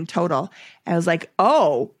always a running total. And I was like,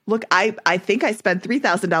 look, I think I spent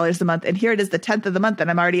 $3,000 a month. And here it is the 10th of the month.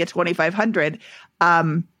 And I'm already at $2,500.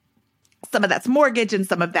 Some of that's mortgage and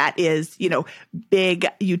some of that is, big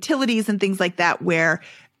utilities and things like that, where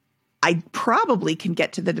I probably can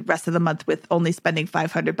get to the rest of the month with only spending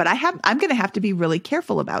 $500, but I'm going to have to be really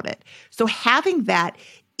careful about it. So having that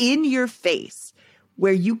in your face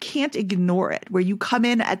where you can't ignore it, where you come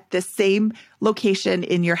in at the same location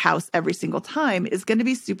in your house every single time is going to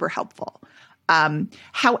be super helpful.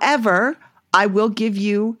 However, I will give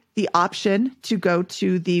you the option to go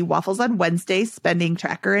to the Waffles on Wednesday spending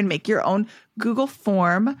tracker and make your own Google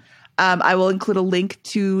form. I will include a link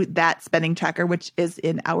to that spending tracker, which is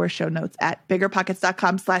in our show notes at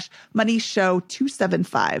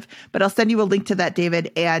biggerpockets.com/moneyshow275. But I'll send you a link to that,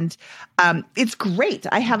 David. And it's great.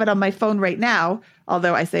 I have it on my phone right now,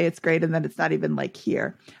 although I say it's great and then it's not even like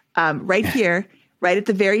here. Right here, right at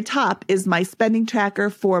the very top is my spending tracker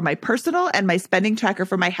for my personal and my spending tracker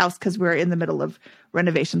for my house because we're in the middle of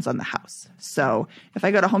renovations on the house. So if I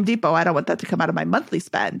go to Home Depot, I don't want that to come out of my monthly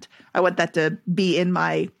spend. I want that to be in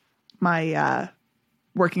my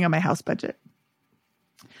working on my house budget.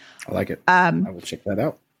 I like it. I will check that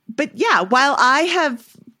out. But yeah, while I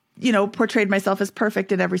have, portrayed myself as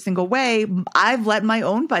perfect in every single way, I've let my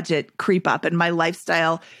own budget creep up and my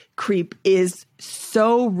lifestyle creep is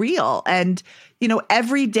so real. And,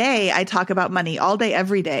 every day I talk about money all day,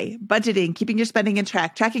 every day, budgeting, keeping your spending in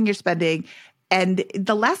track, tracking your spending. And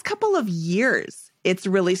the last couple of years, it's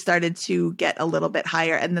really started to get a little bit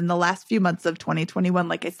higher. And then the last few months of 2021,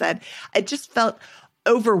 like I said, it just felt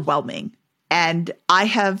overwhelming. And I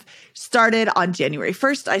have started on January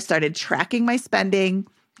 1st, I started tracking my spending,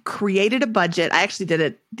 created a budget. I actually did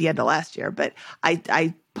it the end of last year, but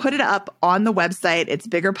I put it up on the website. It's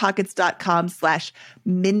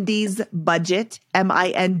biggerpockets.com/Mindy's budget,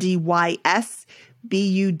 MINDYS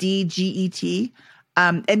BUDGET.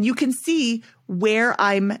 And you can see where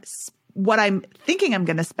what I'm thinking I'm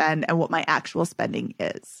going to spend and what my actual spending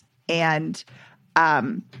is. And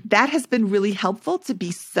that has been really helpful to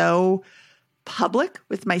be so public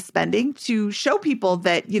with my spending, to show people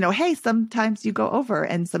that, hey, sometimes you go over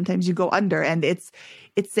and sometimes you go under. And it's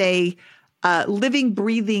a living,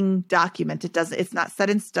 breathing document. It's not set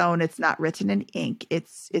in stone. It's not written in ink.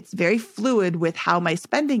 It's very fluid with how my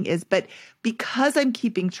spending is. But because I'm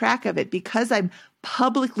keeping track of it, because I'm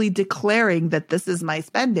publicly declaring that this is my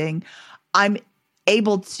spending, I'm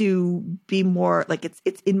able to be more like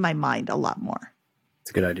it's in my mind a lot more.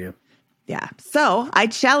 It's a good idea. Yeah. So I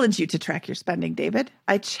challenge you to track your spending, David.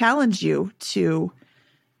 I challenge you to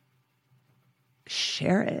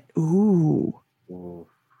share it. Ooh.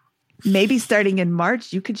 Maybe starting in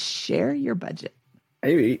March, you could share your budget.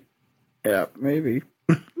 Maybe. Yeah, maybe.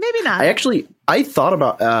 Maybe not. I thought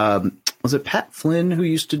about, was it Pat Flynn who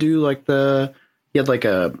used to do he had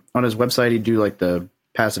on his website, he'd do like the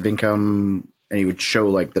passive income and he would show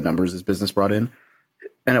like the numbers his business brought in.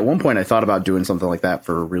 And at one point I thought about doing something like that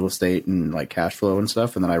for real estate and like cash flow and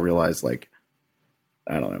stuff. And then I realized I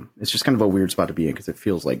don't know, it's just kind of a weird spot to be in because it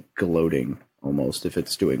feels like gloating almost if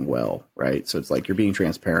it's doing well. Right. So it's like you're being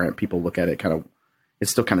transparent. People look at it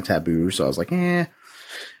it's still kind of taboo. So I was like,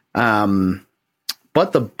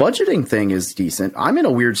 but the budgeting thing is decent. I'm in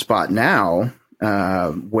a weird spot now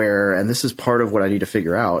and this is part of what I need to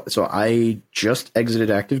figure out. So I just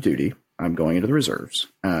exited active duty. I'm going into the reserves.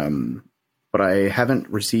 But I haven't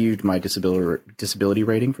received my disability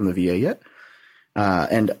rating from the VA yet.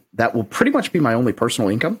 And that will pretty much be my only personal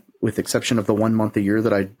income, with the exception of the 1 month a year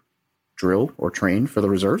that I drill or train for the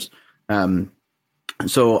reserves.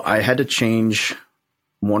 So I had to change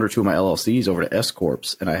one or two of my LLCs over to S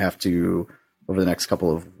Corps, and I have to, over the next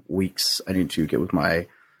couple of weeks, I need to get with my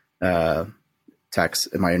tax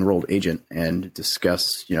and my enrolled agent and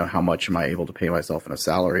discuss, how much am I able to pay myself in a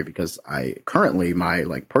salary? Because currently my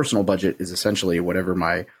personal budget is essentially whatever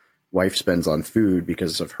my wife spends on food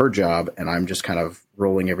because of her job. And I'm just kind of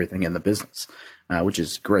rolling everything in the business, which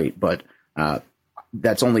is great. But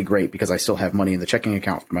that's only great because I still have money in the checking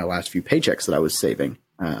account for my last few paychecks that I was saving.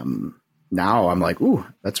 Now I'm like, ooh,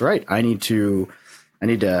 that's right. I need to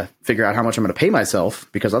figure out how much I'm going to pay myself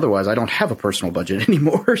because otherwise I don't have a personal budget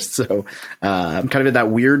anymore. So I'm kind of in that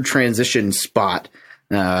weird transition spot,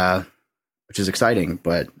 which is exciting.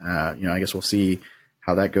 But, I guess we'll see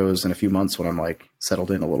how that goes in a few months when I'm like settled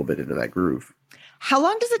in a little bit into that groove. How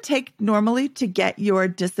long does it take normally to get your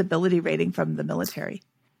disability rating from the military?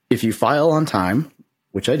 If you file on time,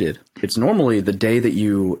 which I did, it's normally the day that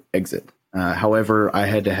you exit. However, I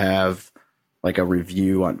had to have like a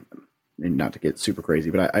review on, not to get super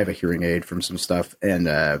crazy, but I have a hearing aid from some stuff, and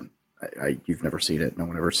you've never seen it. No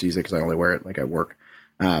one ever sees it because I only wear it like at work.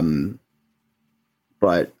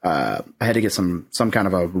 But I had to get some kind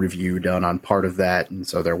of a review done on part of that, and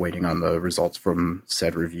so they're waiting on the results from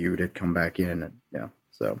said review to come back in. And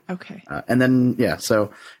so okay, and then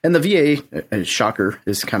and the VA, shocker,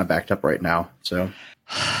 is kind of backed up right now. So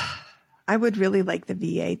I would really like the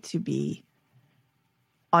VA to be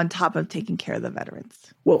on top of taking care of the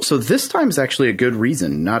veterans. Well, so this time is actually a good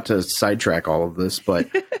reason, not to sidetrack all of this, but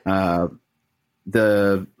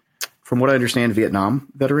from what I understand, Vietnam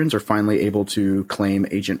veterans are finally able to claim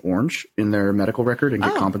Agent Orange in their medical record and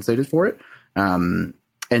get compensated for it. And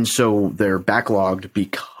so they're backlogged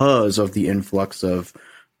because of the influx of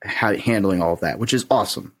handling all of that, which is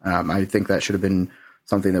awesome. I think that should have been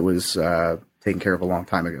something that was taken care of a long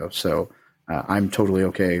time ago. So I'm totally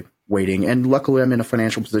okay waiting. And luckily I'm in a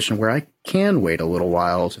financial position where I can wait a little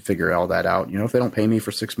while to figure all that out. If they don't pay me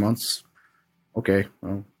for 6 months, okay,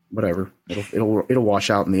 well, whatever. It'll wash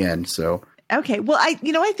out in the end. So okay. Well, I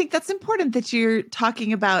think that's important that you're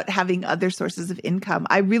talking about having other sources of income.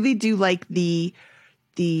 I really do like the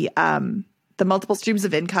multiple streams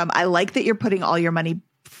of income. I like that you're putting all your money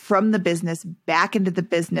from the business back into the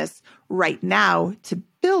business right now to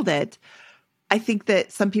build it. I think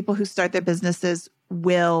that some people who start their businesses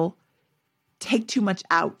will take too much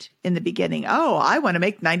out in the beginning. Oh, I want to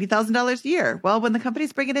make $90,000 a year. Well, when the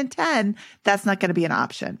company's bringing in 10, that's not going to be an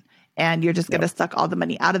option. And you're just going to suck all the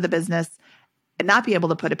money out of the business and not be able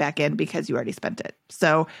to put it back in because you already spent it.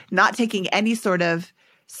 So not taking any sort of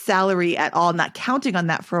salary at all, not counting on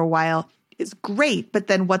that for a while is great. But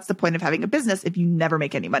then what's the point of having a business if you never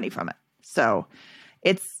make any money from it? So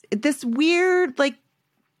it's this weird,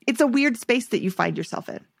 it's a weird space that you find yourself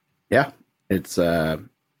in. Yeah,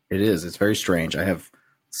 it is. It's very strange. I have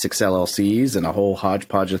 6 LLCs and a whole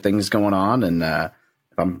hodgepodge of things going on. And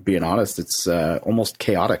if I'm being honest, it's almost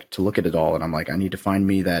chaotic to look at it all. And I'm like, I need to find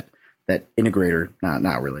me that integrator.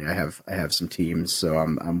 Not really. I have some teams, so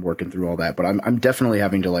I'm working through all that. But I'm definitely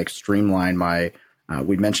having to streamline my.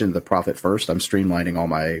 We mentioned the Profit First. I'm streamlining all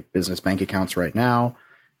my business bank accounts right now,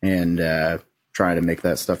 and trying to make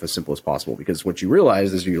that stuff as simple as possible. Because what you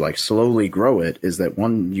realize as you slowly grow it is that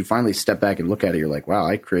when you finally step back and look at it, you're like, wow,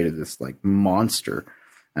 I created this monster.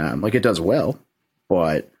 It does well,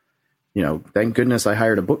 but thank goodness I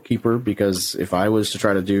hired a bookkeeper, because if I was to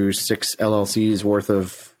try to do 6 LLCs worth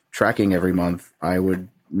of tracking every month, wouldn't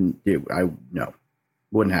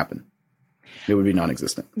happen. It would be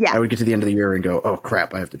non-existent. Yeah. I would get to the end of the year and go, oh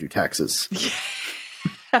crap, I have to do taxes.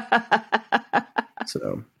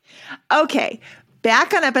 So. Okay.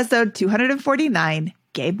 Back on episode 249,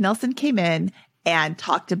 Gabe Nelson came in and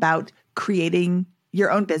talked about creating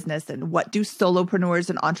your own business and what do solopreneurs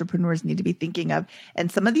and entrepreneurs need to be thinking of.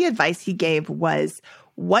 And some of the advice he gave was,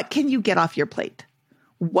 what can you get off your plate?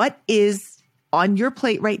 What is on your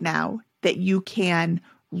plate right now that you can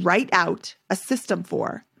write out a system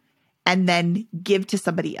for and then give to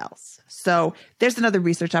somebody else? So there's another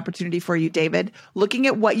research opportunity for you, David. Looking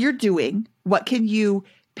at what you're doing, what can you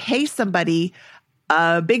pay somebody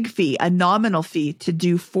a big fee, a nominal fee to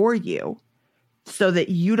do for you, so that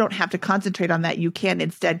you don't have to concentrate on that. You can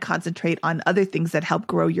instead concentrate on other things that help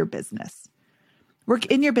grow your business. Work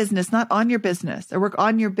in your business, not on your business, or work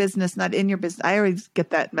on your business, not in your business. I always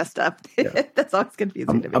get that messed up. Yeah. That's always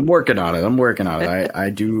confusing to me. I'm working on it.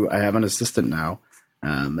 I have an assistant now.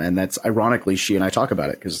 And that's ironically, she and I talk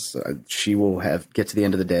about it, because she will get to the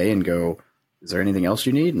end of the day and go, is there anything else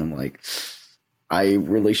you need? And I'm like, I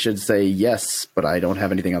really should say yes, but I don't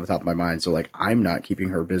have anything on the top of my mind. So I'm not keeping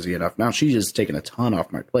her busy enough. Now she's just taken a ton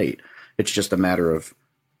off my plate. It's just a matter of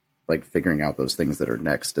figuring out those things that are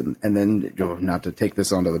next. And then, not to take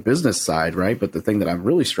this onto the business side, right? But the thing that I'm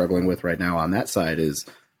really struggling with right now on that side is,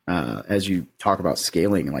 as you talk about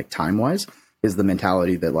scaling, time wise, is the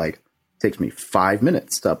mentality that it takes me 5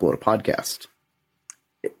 minutes to upload a podcast.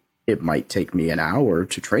 It might take me an hour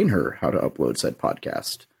to train her how to upload said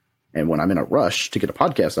podcast. And when I'm in a rush to get a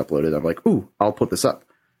podcast uploaded, I'm like, ooh, I'll put this up.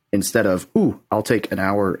 instead of, ooh, I'll take an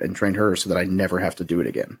hour and train her so that I never have to do it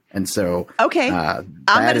again. And so, okay, I'm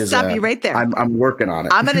going to stop you right there. I'm working on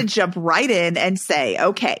it. I'm going to jump right in and say,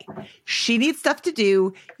 okay, she needs stuff to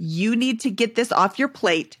do. You need to get this off your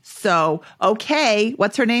plate. So, okay,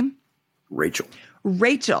 what's her name?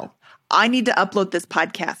 Rachel, I need to upload this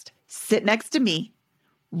podcast. Sit next to me.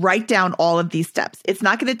 Write down all of these steps. It's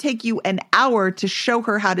not going to take you an hour to show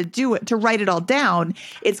her how to do it, to write it all down.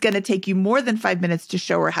 It's going to take you more than 5 minutes to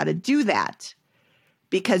show her how to do that,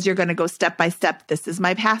 because you're going to go step by step. This is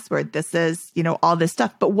my password. This is, all this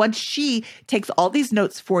stuff. But once she takes all these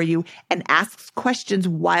notes for you and asks questions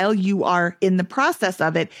while you are in the process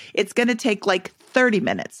of it, it's going to take like 30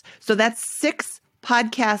 minutes. So that's 6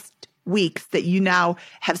 podcast weeks that you now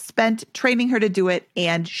have spent training her to do it,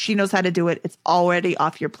 and she knows how to do it. It's already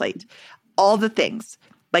off your plate. All the things,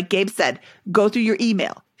 like Gabe said, go through your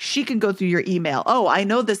email. She can go through your email. Oh, I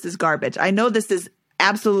know this is garbage. I know this is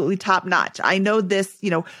absolutely top notch. I know this,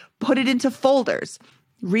 put it into folders.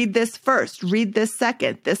 Read this first, read this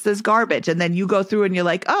second. This is garbage. And then you go through and you're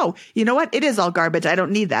like, oh, you know what? It is all garbage. I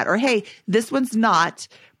don't need that. Or, hey, this one's not.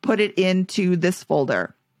 Put it into this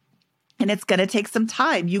folder. And it's going to take some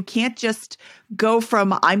time. You can't just go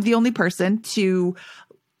from I'm the only person to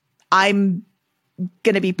I'm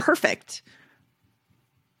going to be perfect.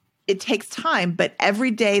 It takes time, but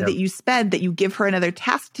every day that you spend, that you give her another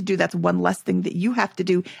task to do, that's one less thing that you have to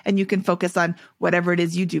do. And you can focus on whatever it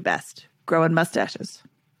is you do best. Growing mustaches.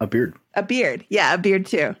 A beard. Yeah, a beard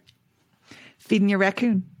too. Feeding your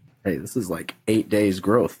raccoon. Hey, this is like 8 days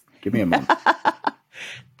growth. Give me a month.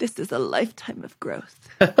 This is a lifetime of growth.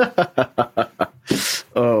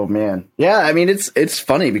 Oh man. Yeah. I mean, it's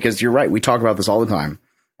funny because you're right. We talk about this all the time,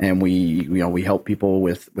 and we help people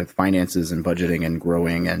with finances and budgeting and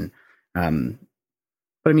growing. And,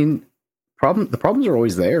 but I mean, the problems are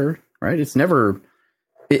always there, right?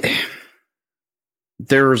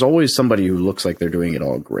 There's always somebody who looks like they're doing it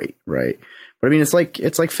all great. Right. But I mean, it's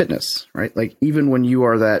like fitness, right? Like even when you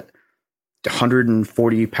are that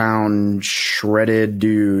 140-pound shredded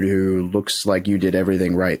dude who looks like you did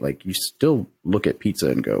everything right, like you still look at pizza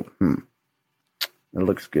and go, it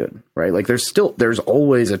looks good, right? Like there's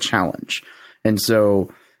always a challenge. And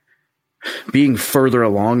so being further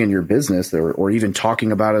along in your business or even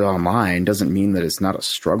talking about it online doesn't mean that it's not a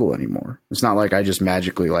struggle anymore. It's not like I just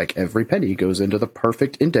magically, like, every penny goes into the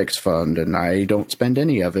perfect index fund and I don't spend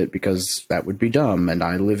any of it because that would be dumb and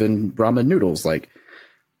I live in ramen noodles. Like,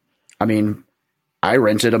 I mean, I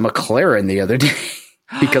rented a McLaren the other day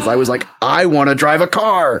because I was like, I want to drive a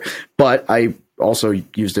car, but I also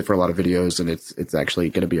used it for a lot of videos, and it's actually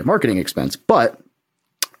going to be a marketing expense. But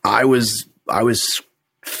I was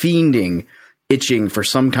fiending, itching for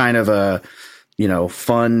some kind of a,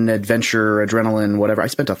 fun adventure, adrenaline, whatever. I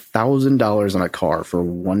spent $1,000 on a car for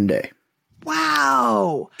one day.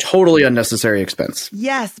 Wow. Totally unnecessary expense.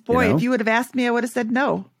 Yes, boy. If you would have asked me, I would have said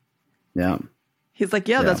no. Yeah. He's like,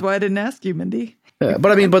 yeah, that's why I didn't ask you, Mindy. Yeah,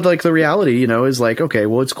 but I mean, like the reality, is like, okay,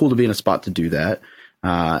 well, it's cool to be in a spot to do that.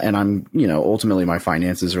 And I'm, ultimately my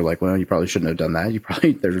finances are like, well, you probably shouldn't have done that. You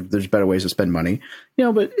probably, there's better ways to spend money,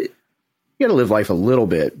 but you got to live life a little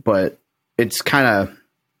bit, but it's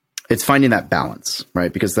finding that balance,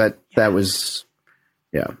 right? Because that was,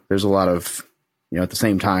 there's a lot of, at the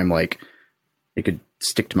same time, like it could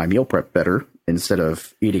stick to my meal prep better instead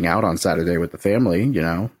of eating out on Saturday with the family,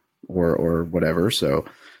 or whatever. So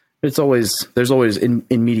there's always in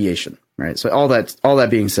mediation, right? So all that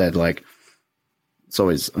being said, like, it's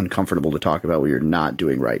always uncomfortable to talk about what you're not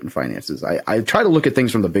doing right in finances. I try to look at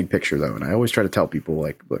things from the big picture though. And I always try to tell people,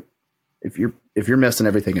 like, look, if you're messing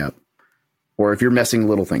everything up, or if you're messing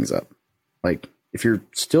little things up, like if you're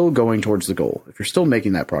still going towards the goal, if you're still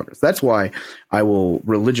making that progress, that's why I will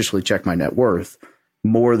religiously check my net worth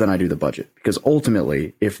more than I do the budget. Because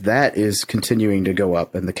ultimately, if that is continuing to go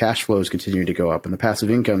up and the cash flow is continuing to go up and the passive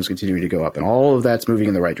income is continuing to go up and all of that's moving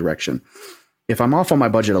in the right direction, if I'm off on my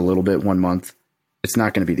budget a little bit one month, it's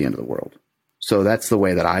not going to be the end of the world. So that's the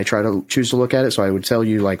way that I try to choose to look at it. So I would tell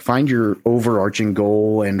you, like, find your overarching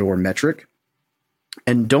goal and or metric,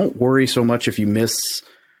 and don't worry so much if you miss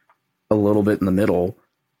a little bit in the middle,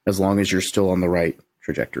 as long as you're still on the right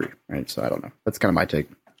trajectory, right? So I don't know. That's kind of my take.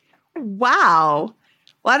 Wow.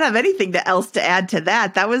 Well, I don't have anything else to add to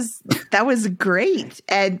that. That was great.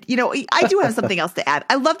 And, I do have something else to add.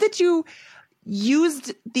 I love that you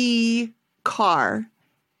used the car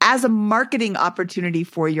as a marketing opportunity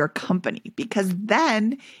for your company, because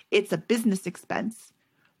then it's a business expense,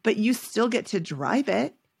 but you still get to drive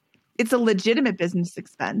it. It's a legitimate business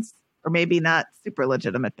expense. or maybe not super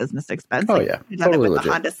legitimate business expense. Oh, like yeah. You've done Totally it with legit.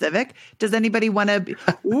 the Honda Civic. Does anybody want to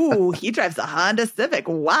ooh, he drives a Honda Civic.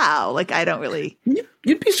 Wow. Like, I don't really.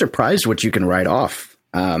 You'd be surprised what you can write off.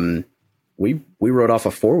 We wrote off a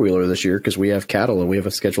 4-wheeler this year because we have cattle and we have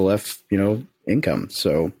a Schedule F, income.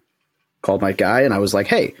 So called my guy and I was like,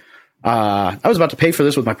 hey, I was about to pay for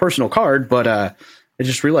this with my personal card, but I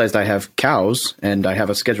just realized I have cows and I have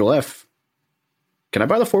a Schedule F. Can I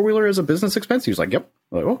buy the 4-wheeler as a business expense? He was like, yep.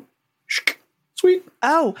 I'm like, oh, sweet.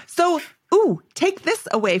 Oh, so, take this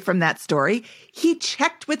away from that story. He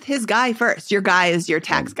checked with his guy first. Your guy is your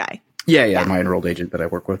tax guy. Yeah. My enrolled agent that I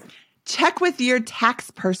work with. Check with your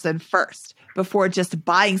tax person first before just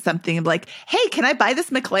buying something and be like, hey, can I buy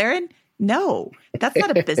this McLaren? No, that's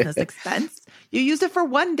not a business expense. You use it for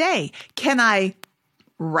one day. Can I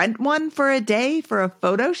rent one for a day for a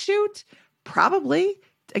photo shoot? Probably.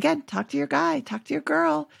 Again, talk to your guy, talk to your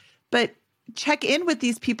girl, but check in with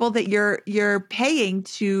these people that you're paying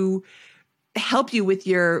to help you with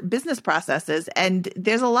your business processes. And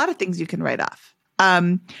there's a lot of things you can write off.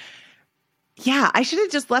 Yeah, I should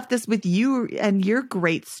have just left this with you and your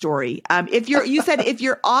great story. You said if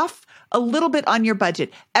you're off a little bit on your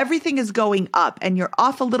budget, everything is going up and you're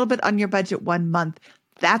off a little bit on your budget 1 month,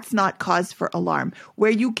 that's not cause for alarm.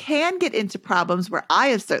 Where you can get into problems, where I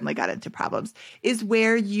have certainly got into problems, is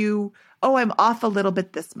where I'm off a little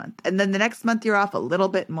bit this month. And then the next month you're off a little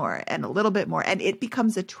bit more and a little bit more. And it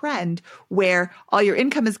becomes a trend where all your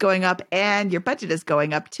income is going up and your budget is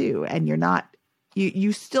going up too. And you're not,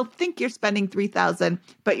 you still think you're spending $3,000,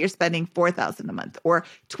 but you're spending $4,000 a month or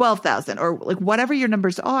 $12,000 or like whatever your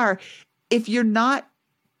numbers are. If you're not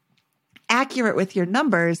accurate with your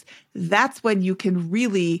numbers, that's when you can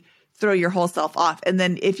really throw your whole self off. And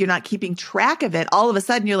then if you're not keeping track of it, all of a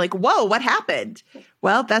sudden you're like, whoa, what happened?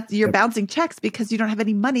 Well, you're bouncing checks because you don't have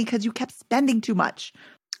any money because you kept spending too much.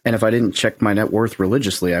 And if I didn't check my net worth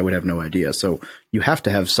religiously, I would have no idea. So you have to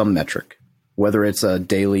have some metric, whether it's a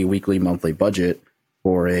daily, weekly, monthly budget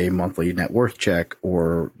or a monthly net worth check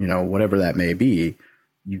or, whatever that may be,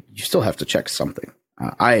 you still have to check something.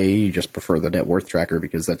 I just prefer the net worth tracker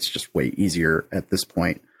because that's just way easier at this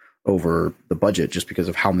point over the budget just because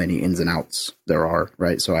of how many ins and outs there are,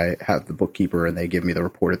 right? So I have the bookkeeper and they give me the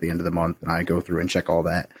report at the end of the month and I go through and check all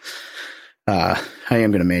that. I am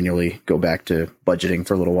going to manually go back to budgeting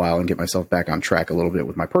for a little while and get myself back on track a little bit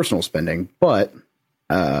with my personal spending. But,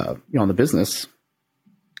 on the business,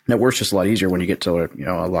 net worth's just a lot easier when you get to,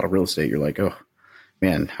 a lot of real estate. You're like, oh,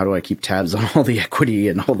 man, how do I keep tabs on all the equity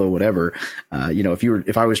and all the whatever?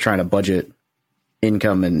 If I was trying to budget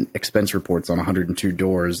income and expense reports on 102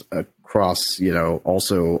 doors across,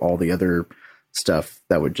 also all the other stuff,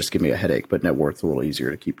 that would just give me a headache. But net worth's a little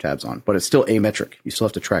easier to keep tabs on. But it's still a metric. You still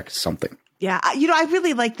have to track something. Yeah, I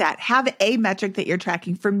really like that. Have a metric that you're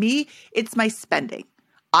tracking. For me, it's my spending.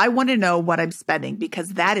 I want to know what I'm spending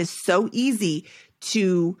because that is so easy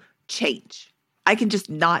to change. I can just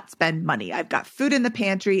not spend money. I've got food in the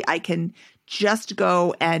pantry. I can just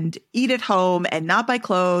go and eat at home and not buy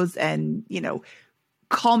clothes and,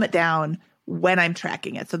 calm it down when I'm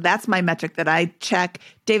tracking it. So that's my metric that I check.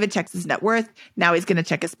 David checks his net worth. Now he's going to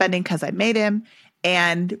check his spending because I made him,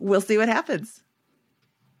 and we'll see what happens.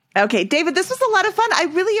 Okay, David, this was a lot of fun. I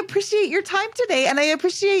really appreciate your time today, and I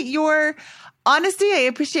appreciate your honesty. I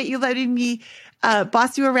appreciate you letting me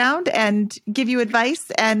boss you around and give you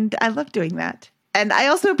advice, and I love doing that. And I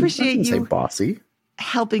also appreciate you say bossy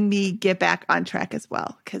helping me get back on track as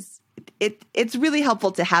well, because it's really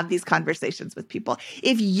helpful to have these conversations with people.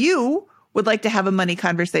 If you would like to have a money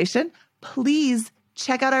conversation, please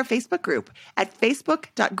check out our Facebook group at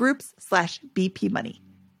facebook.groups/BPmoney.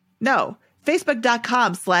 No,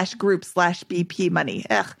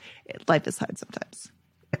 facebook.com/group/BPmoney. Life is hard sometimes.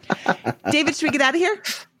 David, should we get out of here?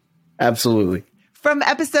 Absolutely. From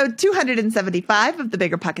episode 275 of the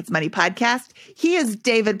Bigger Pockets Money podcast, he is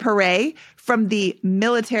David Pere from the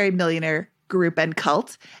Military Millionaire Group and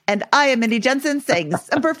Cult. And I am Mindy Jensen saying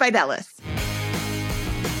Semper Fidelis.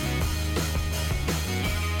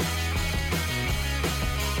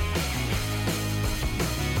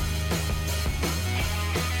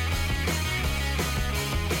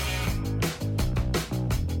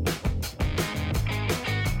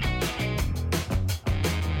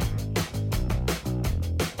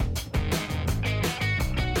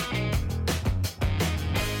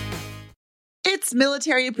 It's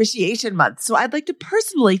Military Appreciation Month, so I'd like to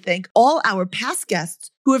personally thank all our past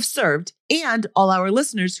guests who have served and all our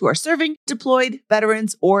listeners who are serving, deployed,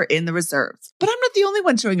 veterans, or in the reserves. But I'm not the only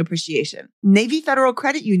one showing appreciation. Navy Federal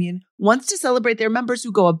Credit Union wants to celebrate their members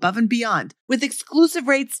who go above and beyond with exclusive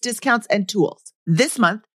rates, discounts, and tools. This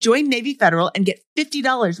month, join Navy Federal and get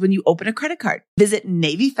 $50 when you open a credit card. Visit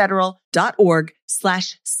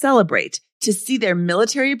NavyFederal.org/celebrate to see their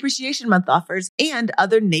Military Appreciation Month offers and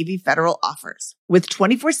other Navy Federal offers. With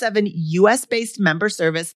 24/7 U.S.-based member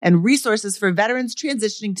service and resources for veterans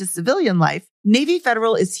transitioning to civilian life, Navy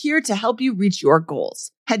Federal is here to help you reach your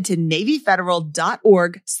goals. Head to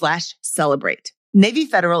NavyFederal.org/celebrate. Navy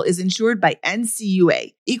Federal is insured by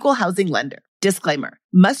NCUA, Equal Housing Lender. Disclaimer,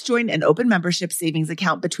 must join an open membership savings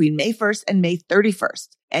account between May 1st and May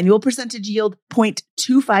 31st. Annual percentage yield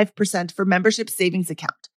 0.25% for membership savings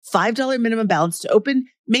account. $5 minimum balance to open,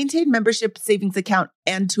 maintain membership savings account,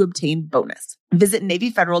 and to obtain bonus. Visit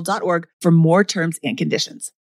NavyFederal.org for more terms and conditions.